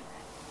holy name.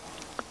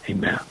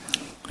 Amen.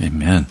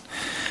 Amen.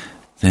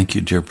 Thank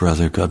you, dear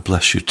brother. God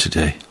bless you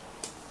today.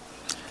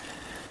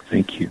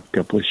 Thank you.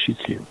 God bless you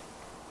too.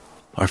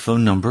 Our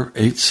phone number,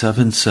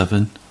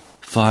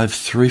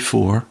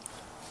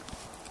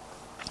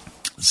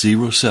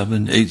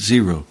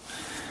 877-534-0780.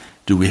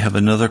 Do we have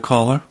another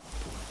caller?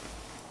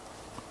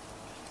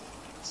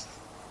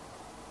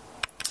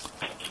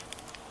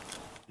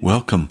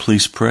 Welcome.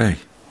 Please pray.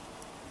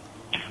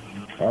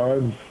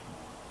 God,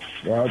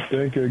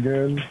 thank you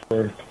again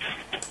for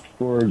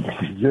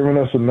giving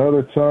us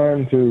another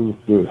time to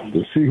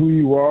see who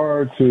you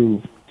are,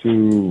 to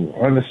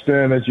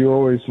understand that you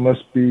always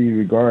must be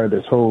regarded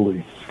as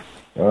holy,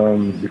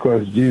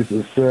 because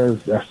Jesus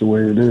says that's the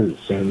way it is,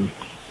 and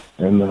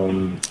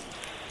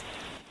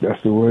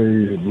that's the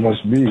way it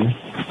must be.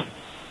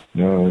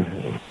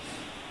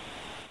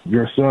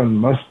 Your Son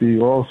must be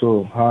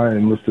also high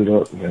and lifted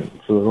up,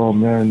 so that all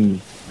men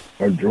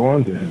are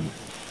drawn to him.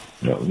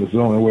 This is the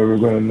only way we're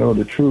going to know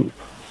the truth.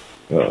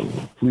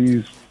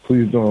 Please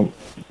don't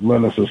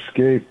let us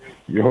escape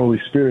your Holy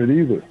Spirit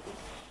either.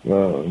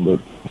 But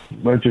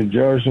let your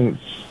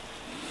judgments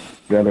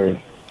that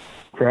are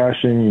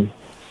crashing,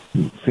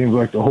 seems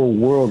like the whole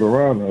world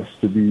around us,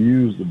 to be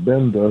used to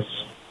bend us,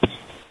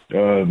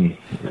 to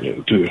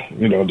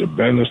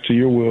bend us to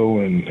your will,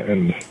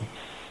 and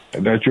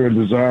that your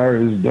desire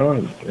is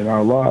done in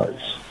our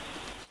lives.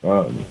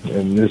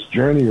 And this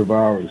journey of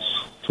ours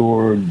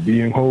toward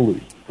being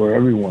holy for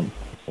everyone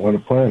on the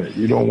planet.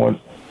 You don't want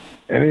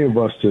any of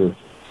us to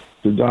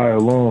die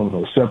alone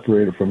or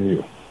separated from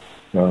you,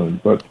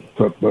 but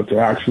to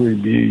actually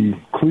be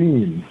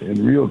clean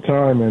in real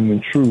time and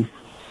in truth,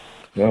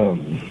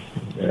 and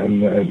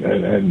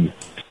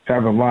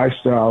having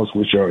lifestyles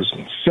which are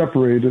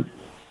separated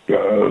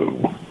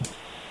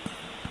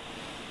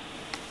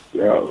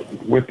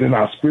within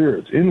our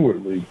spirits,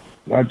 inwardly,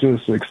 not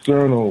just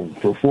external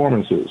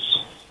performances,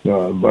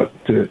 but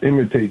to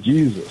imitate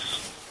Jesus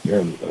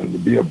and to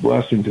be a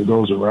blessing to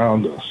those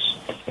around us.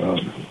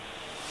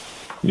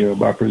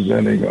 By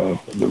presenting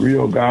the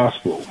real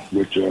gospel,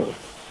 which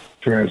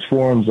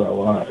transforms our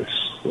lives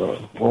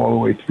all the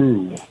way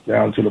through,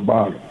 down to the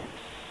bottom,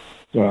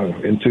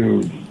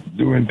 into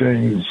doing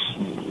things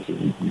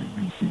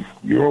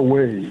your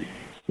way,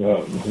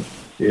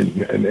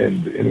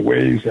 in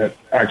ways that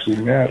actually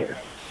matter.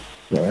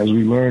 As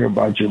we learn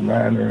about your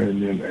manner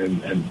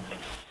and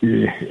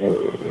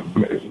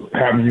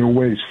having your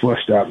ways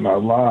fleshed out in our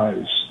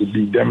lives to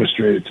be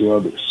demonstrated to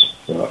others.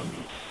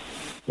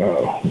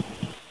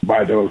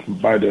 By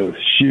the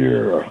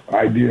sheer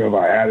idea of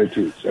our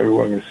attitudes.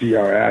 Everyone can see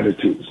our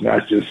attitudes,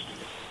 not just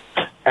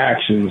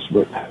actions,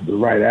 but the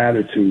right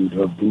attitude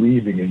of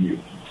believing in you.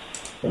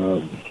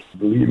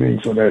 Believing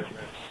so that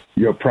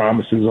your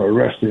promises are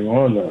resting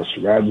on us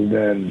rather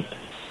than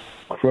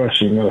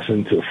crushing us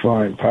into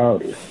fine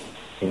powder.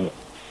 So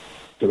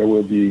that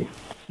we'll be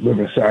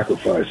living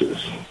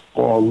sacrifices,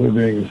 all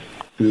living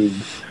to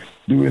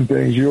doing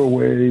things your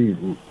way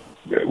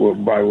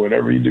by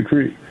whatever you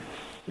decree.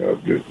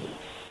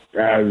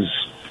 As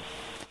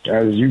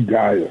you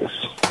guide us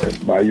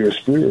by your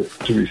Spirit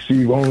to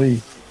receive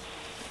only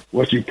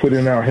what you put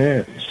in our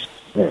hands,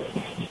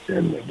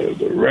 and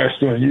the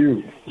rest on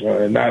you,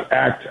 and not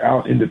act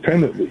out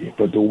independently,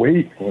 but to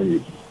wait on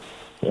you.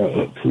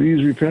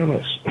 Please repent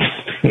us.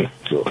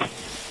 So,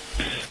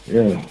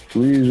 yeah,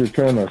 please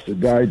repent us to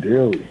die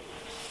daily,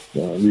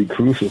 be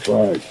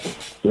crucified,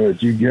 so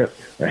that you get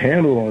a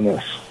handle on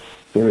us,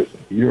 so that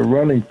you're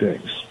running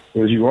things,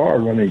 because you are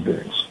running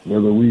things,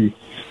 whether we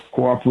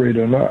cooperate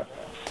or not,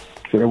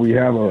 so that we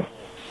have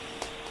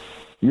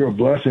your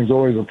blessings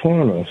always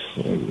upon us,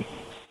 and,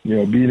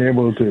 being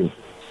able to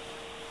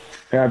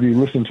have you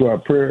listen to our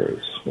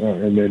prayers,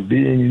 and then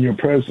being in your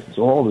presence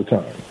all the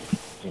time,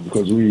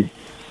 because we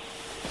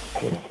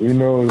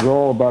know it's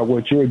all about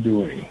what you're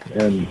doing,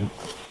 and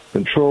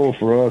control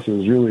for us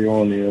is really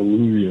on the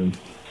illusion.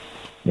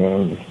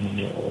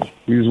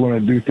 We just want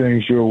to do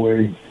things your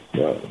way.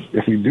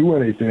 If we do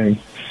anything,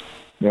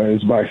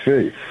 it's by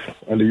faith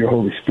under your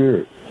Holy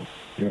Spirit,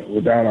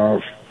 without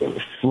our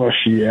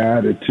fleshy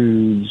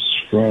attitudes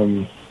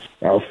from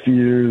our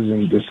fears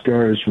and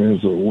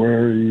discouragements or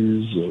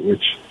worries,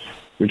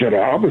 which are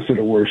the opposite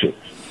of worship.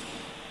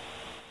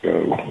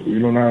 We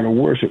don't know how to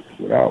worship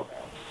without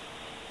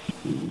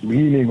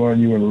leaning on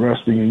you and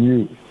resting in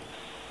you.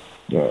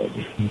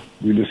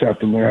 We just have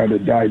to learn how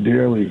to die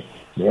daily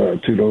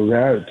to those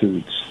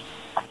attitudes.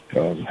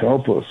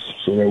 Help us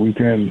so that we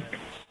can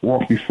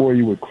walk before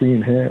you with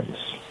clean hands.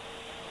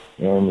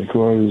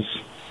 Because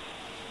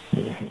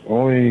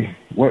only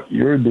what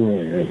you're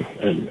doing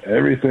and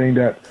everything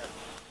that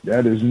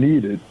is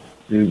needed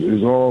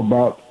is all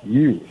about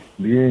you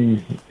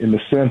being in the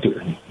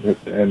center,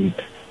 and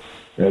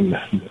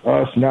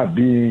us not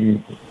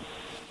being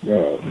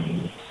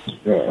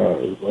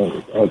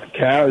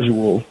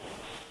casual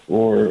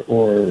or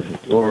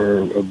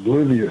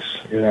oblivious,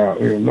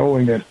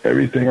 knowing that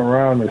everything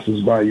around us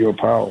is by your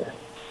power,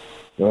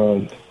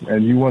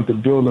 and you want to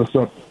build us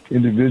up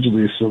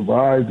individually to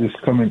survive this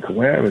coming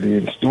calamity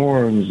and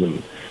storms,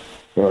 and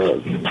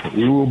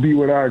we will be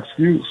without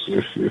excuse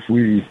if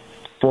we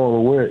fall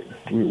away.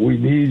 We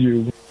need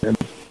you, and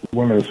we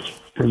want to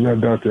present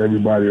that to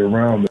everybody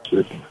around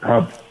us,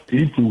 how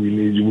deeply we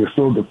need you. We're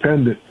so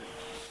dependent.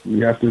 We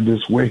have to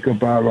just wake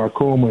up out of our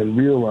coma and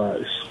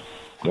realize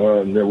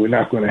that we're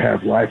not going to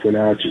have life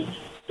without you.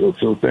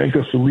 So thank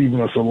us for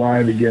leaving us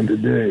alive again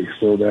today,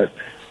 so that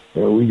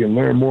we can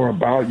learn more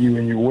about you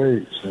and your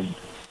ways,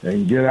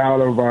 and get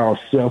out of our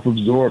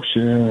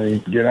self-absorption,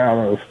 and get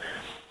out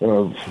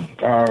of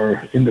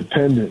our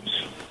independence,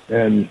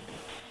 and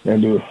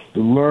to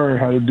learn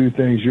how to do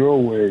things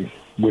your way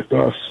with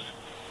us,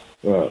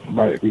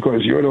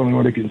 because you're the only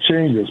one that can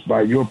change us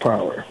by your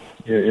power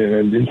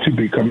and into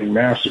becoming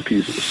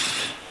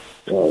masterpieces.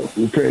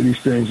 We pray these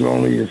things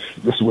only if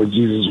this is what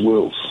Jesus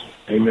wills.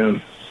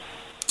 Amen.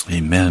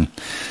 Amen.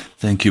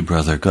 Thank you,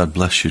 brother. God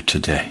bless you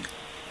today.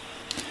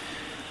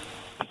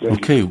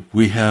 Okay,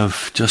 we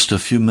have just a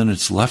few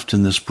minutes left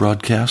in this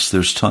broadcast.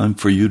 There's time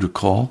for you to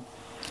call.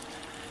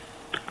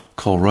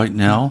 Call right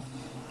now,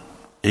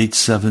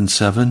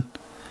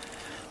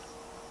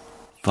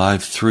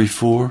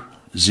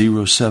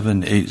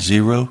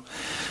 877-534-0780.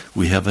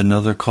 We have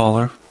another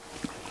caller.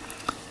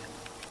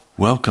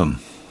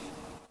 Welcome.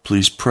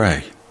 Please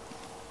pray.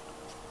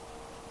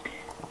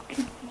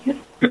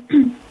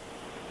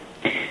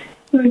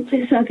 Lord,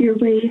 please have your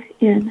way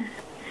in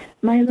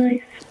my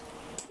life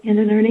and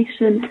in our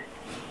nation.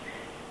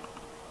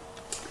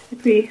 I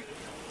pray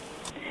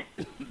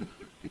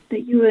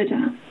that you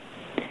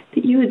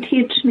would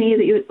teach me,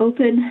 that you would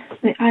open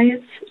my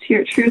eyes to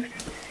your truth.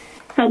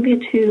 Help me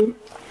to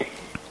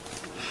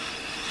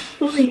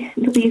fully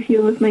believe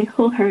you with my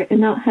whole heart and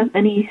not have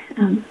any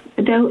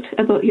doubt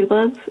about your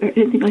love or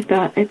anything like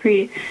that. I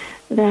pray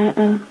that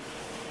I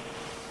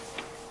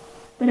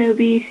would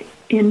be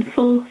in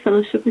full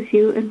fellowship with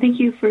you, and thank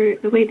you for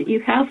the way that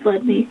you have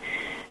led me,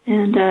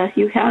 and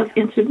you have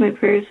answered my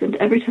prayers, and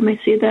every time I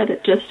see that,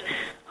 it just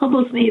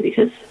humbles me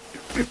because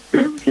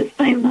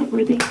I am not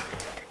worthy.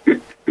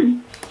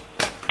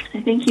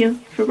 I thank you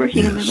for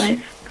working in my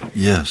life.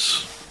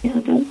 Yes.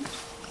 And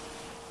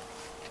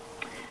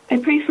I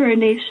pray for our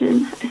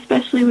nation,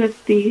 especially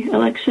with the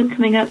election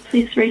coming up.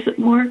 Please raise up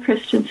more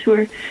Christians who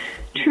are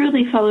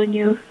truly following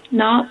you,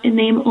 not in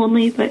name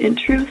only, but in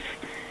truth,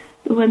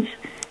 the ones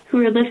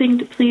who are living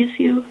to please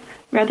you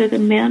rather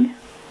than man.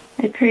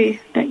 I pray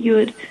that you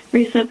would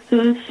raise up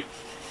those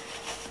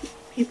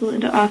people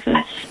into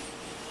office.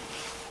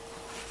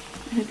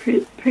 And I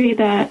pray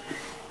that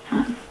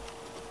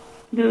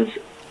those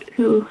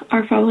who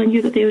are following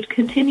you, that they would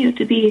continue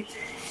to be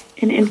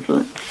an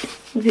influence,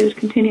 that they would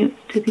continue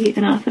to be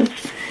in office.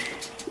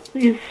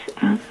 Please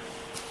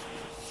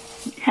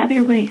have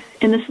your way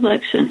in this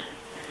election.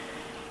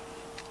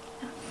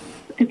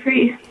 I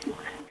pray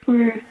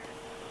for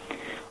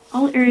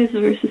all areas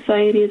of our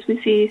society as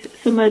we see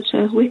so much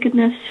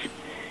wickedness.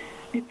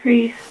 I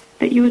pray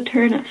that you would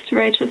turn us to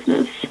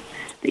righteousness,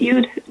 that you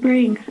would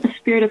bring a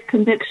spirit of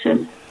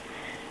conviction.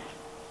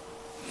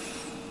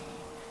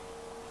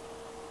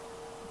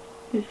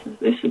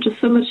 There's just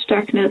so much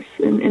darkness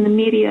in the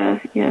media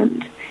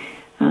and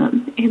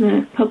in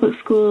the public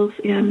schools,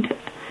 and it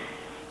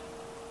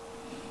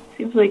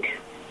seems like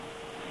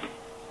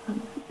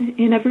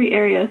in every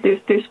area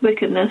there's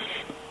wickedness.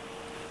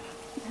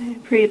 I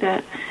pray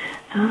that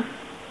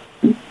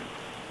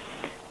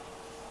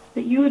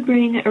that you would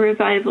bring a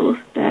revival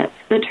that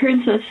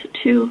turns us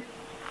to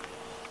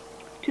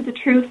the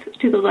truth,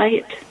 to the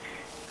light,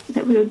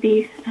 that we would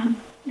be,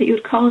 that you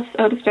would call us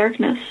out of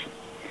darkness.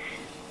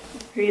 I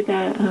pray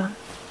that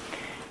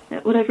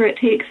whatever it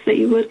takes, that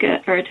you would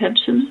get our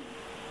attention.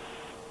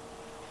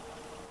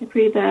 I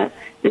pray that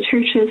the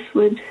churches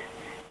would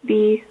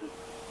be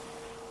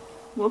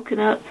woken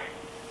up,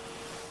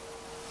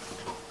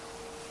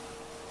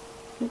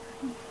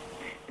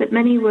 that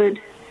many would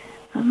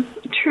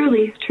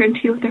truly turn to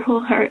you with their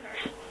whole hearts.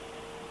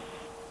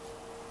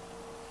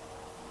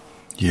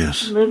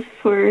 Yes. Live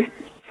for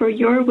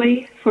your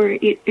way, for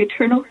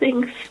eternal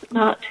things,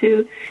 not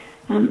to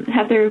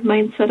have their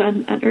mindset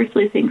on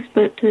earthly things,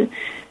 but to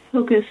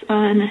focus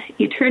on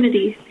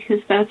eternity,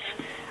 because that's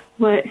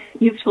what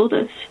you've told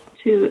us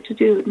to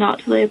do, not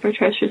to lay up our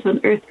treasures on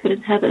earth, but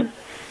in heaven.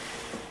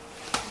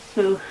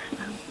 So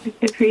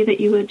I pray that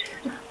you would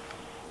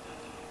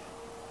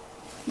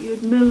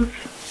move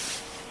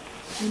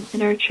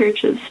in our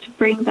churches to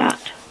bring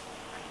that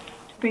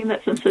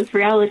sense of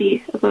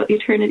reality about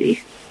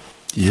eternity.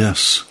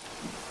 Yes.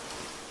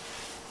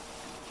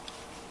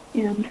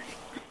 And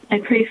I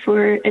pray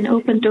for an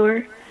open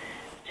door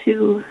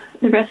to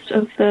the rest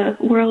of the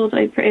world.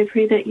 I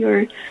pray that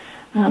your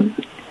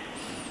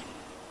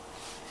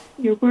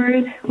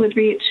word would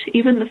reach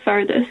even the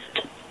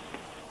farthest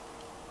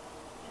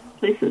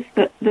places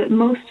that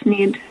most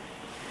need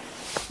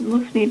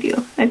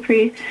you. I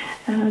pray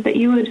that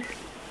you would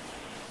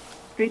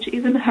reach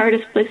even the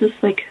hardest places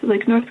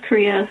like North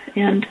Korea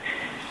and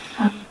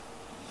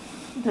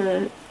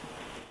the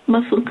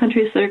Muslim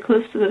countries that are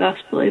close to the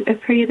gospel. I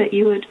pray that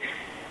you would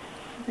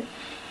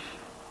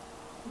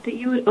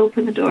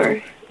open the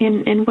door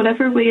in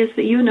whatever ways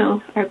that you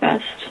know are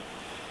best.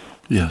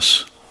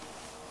 Yes.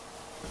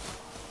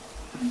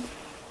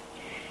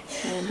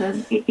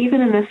 And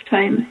even in this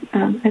time,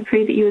 I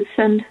pray that you would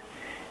send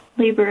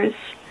laborers.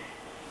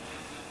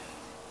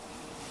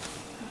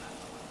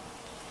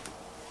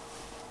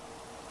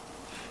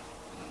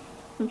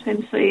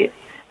 Sometimes I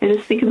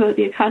just think about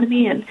the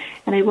economy and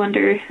I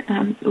wonder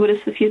what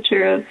is the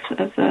future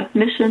of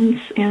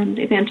missions and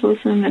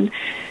evangelism, and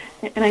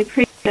I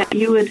pray that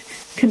you would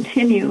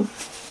continue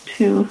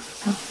to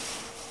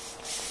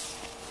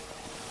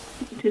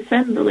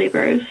send the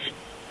laborers. I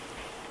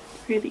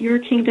pray that your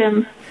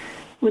kingdom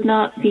would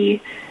not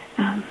be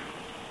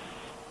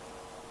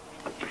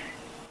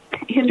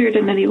hindered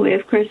in any way.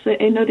 Of course,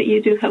 I know that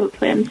you do have a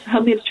plan, so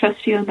help me to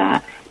trust you on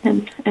that,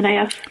 and I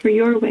ask for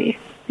your way,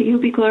 that you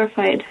be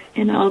glorified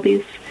in all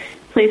these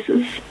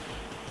places.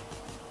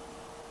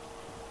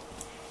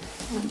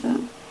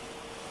 And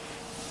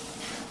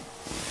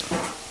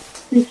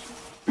please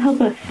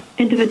help us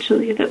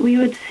individually, that we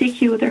would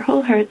seek you with our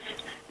whole hearts,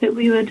 that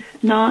we would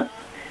not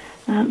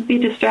be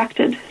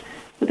distracted,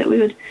 but that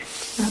we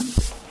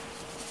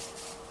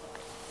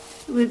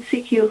would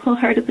seek you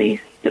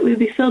wholeheartedly, that we would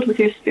be filled with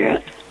your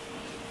Spirit.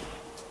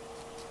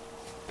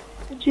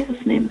 In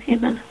Jesus' name,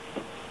 amen.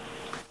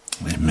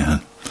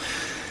 Amen.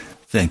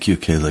 Thank you,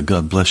 Kayla.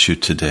 God bless you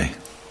today.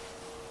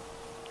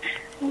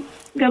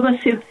 God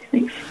bless you.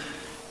 Thanks.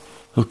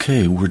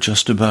 Okay, we're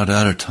just about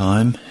out of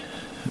time.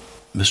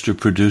 Mr.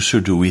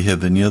 Producer, do we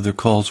have any other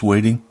calls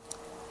waiting?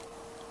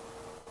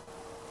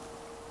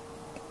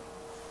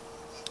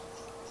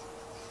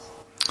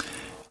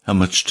 How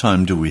much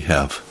time do we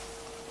have?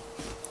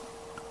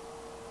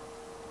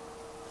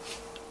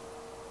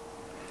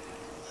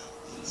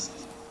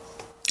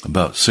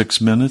 About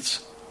 6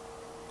 minutes?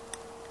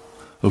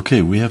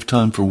 Okay, we have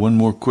time for one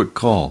more quick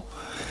call.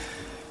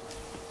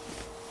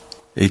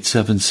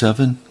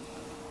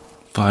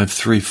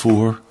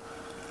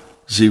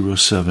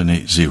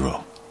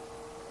 877-534-0780.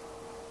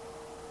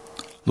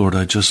 Lord,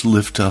 I just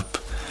lift up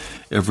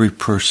every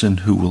person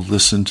who will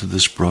listen to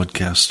this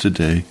broadcast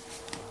today.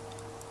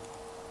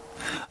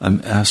 I'm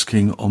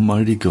asking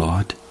Almighty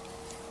God,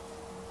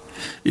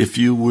 if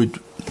you would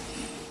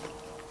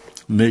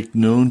make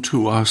known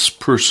to us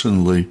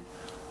personally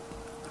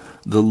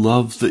the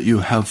love that you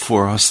have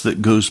for us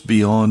that goes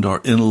beyond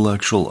our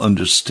intellectual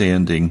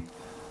understanding.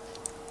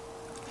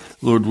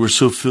 Lord, we're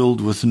so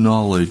filled with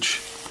knowledge.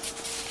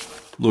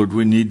 Lord,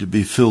 we need to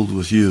be filled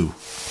with you.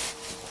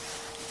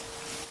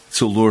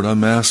 So, Lord,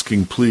 I'm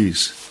asking,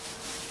 please,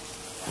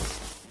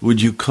 would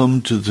you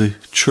come to the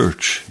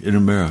church in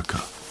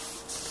America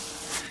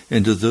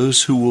and to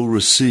those who will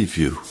receive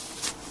you,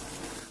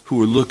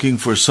 who are looking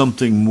for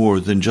something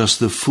more than just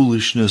the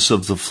foolishness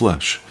of the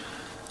flesh,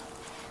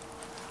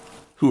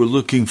 who are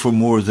looking for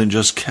more than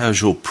just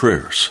casual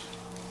prayers.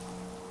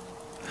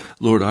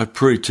 Lord, I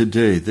pray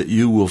today that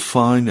you will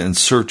find and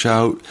search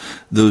out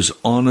those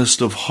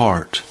honest of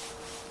heart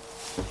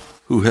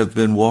who have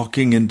been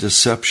walking in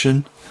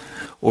deception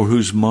or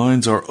whose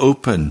minds are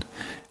open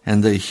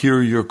and they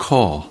hear your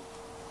call.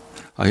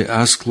 I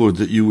ask, Lord,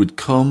 that you would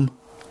come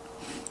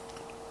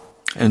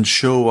and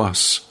show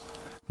us,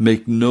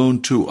 make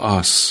known to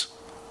us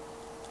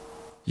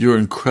your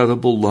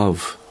incredible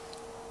love,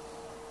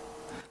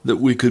 that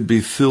we could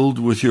be filled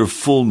with your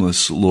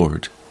fullness,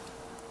 Lord,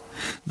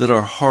 that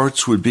our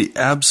hearts would be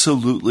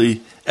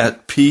absolutely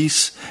at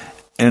peace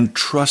and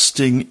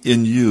trusting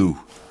in you.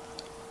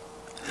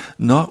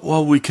 Not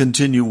while we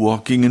continue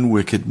walking in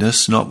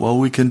wickedness, not while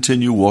we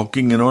continue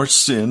walking in our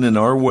sin and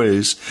our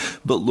ways,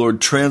 but, Lord,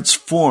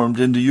 transformed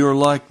into your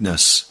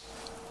likeness,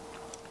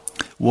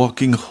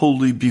 walking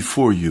wholly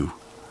before you,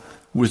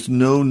 with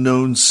no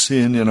known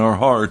sin in our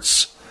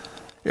hearts,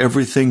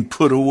 everything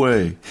put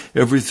away,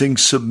 everything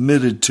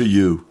submitted to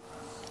you,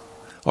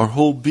 our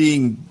whole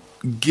being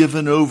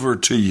given over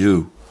to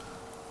you.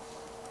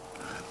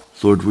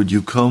 Lord, would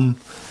you come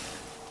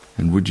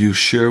and would you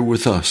share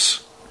with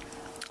us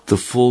the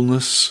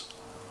fullness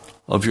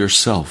of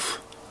yourself,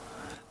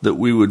 that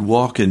we would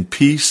walk in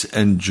peace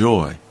and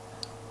joy.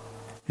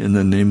 In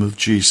the name of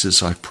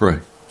Jesus, I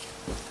pray.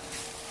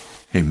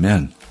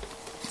 Amen.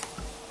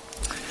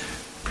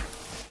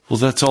 Well,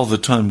 that's all the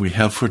time we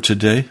have for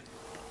today.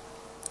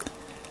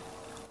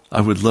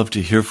 I would love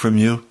to hear from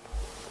you.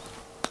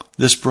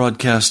 This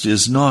broadcast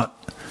is not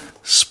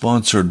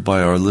sponsored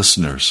by our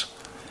listeners.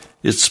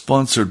 It's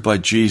sponsored by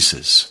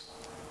Jesus.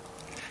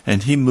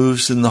 And he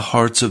moves in the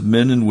hearts of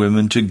men and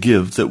women to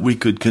give, that we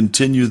could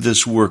continue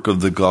this work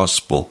of the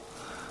gospel.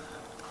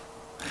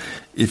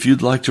 If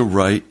you'd like to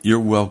write, you're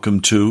welcome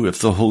to, if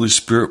the Holy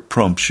Spirit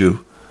prompts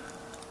you.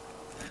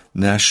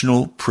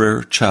 National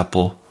Prayer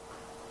Chapel,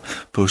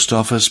 Post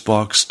Office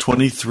Box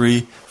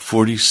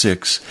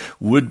 2346,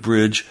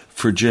 Woodbridge,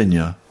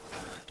 Virginia,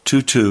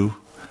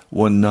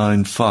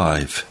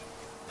 22195.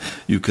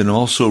 You can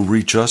also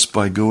reach us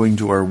by going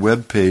to our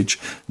webpage,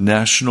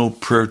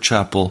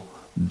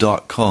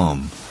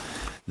 nationalprayerchapel.com.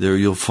 There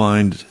you'll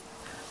find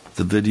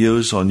the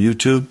videos on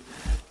YouTube,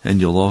 and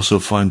you'll also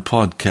find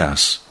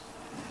podcasts.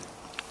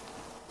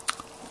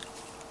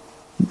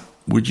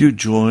 Would you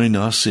join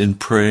us in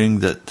praying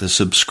that the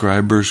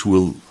subscribers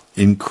will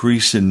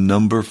increase in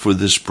number for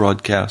this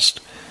broadcast,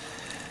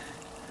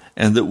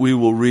 and that we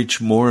will reach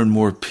more and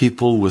more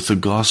people with the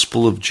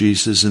gospel of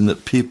Jesus, and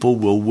that people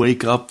will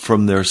wake up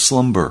from their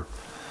slumber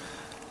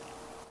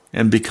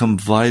and become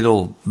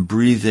vital,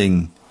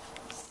 breathing,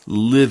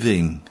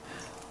 living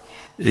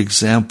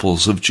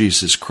examples of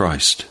Jesus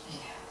Christ.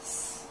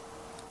 Yes.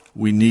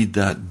 We need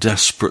that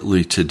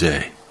desperately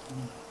today.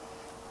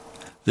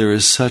 There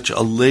is such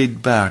a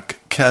laid-back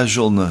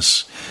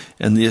casualness,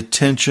 and the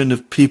attention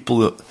of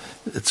people,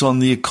 it's on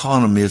the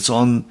economy, it's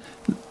on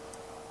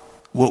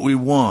what we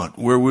want,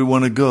 where we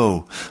want to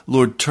go.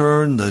 Lord,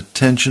 turn the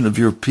attention of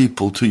your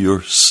people to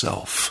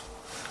yourself,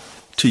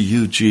 to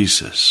you,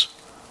 Jesus.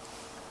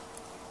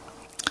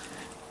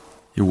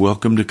 You're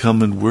welcome to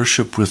come and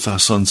worship with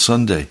us on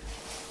Sunday.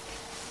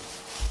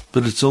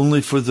 But it's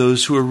only for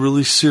those who are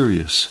really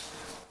serious,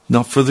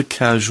 not for the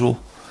casual.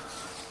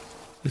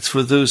 It's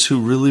for those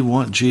who really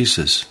want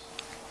Jesus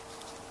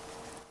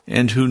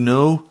and who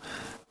know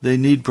they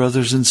need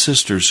brothers and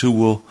sisters who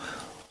will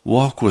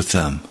walk with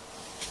them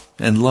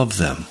and love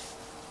them.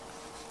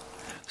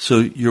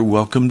 So you're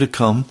welcome to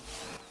come.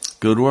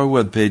 Go to our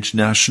webpage,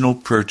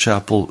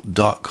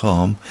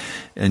 nationalprayerchapel.com,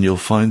 and you'll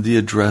find the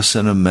address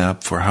and a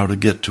map for how to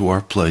get to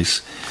our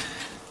place.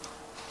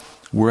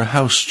 We're a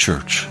house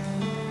church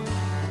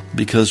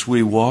because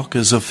we walk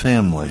as a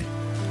family.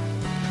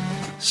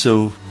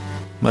 So,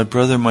 my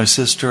brother, my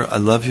sister, I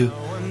love you.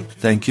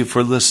 Thank you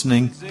for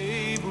listening.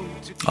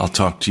 I'll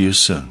talk to you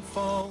soon.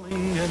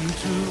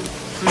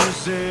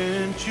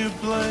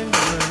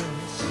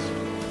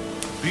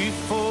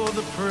 Before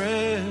the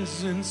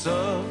presence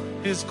of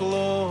his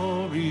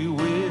glory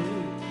with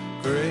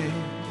great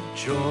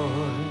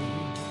joy,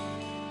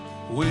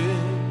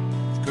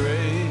 with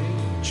great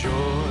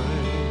joy.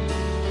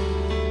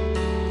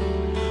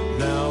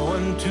 Now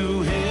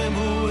unto him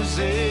who is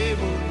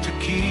able to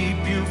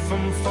keep you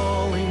from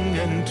falling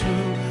and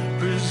to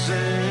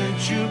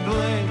present you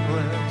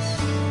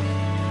blameless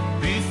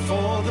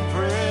before the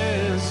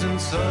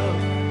presence of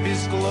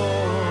his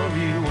glory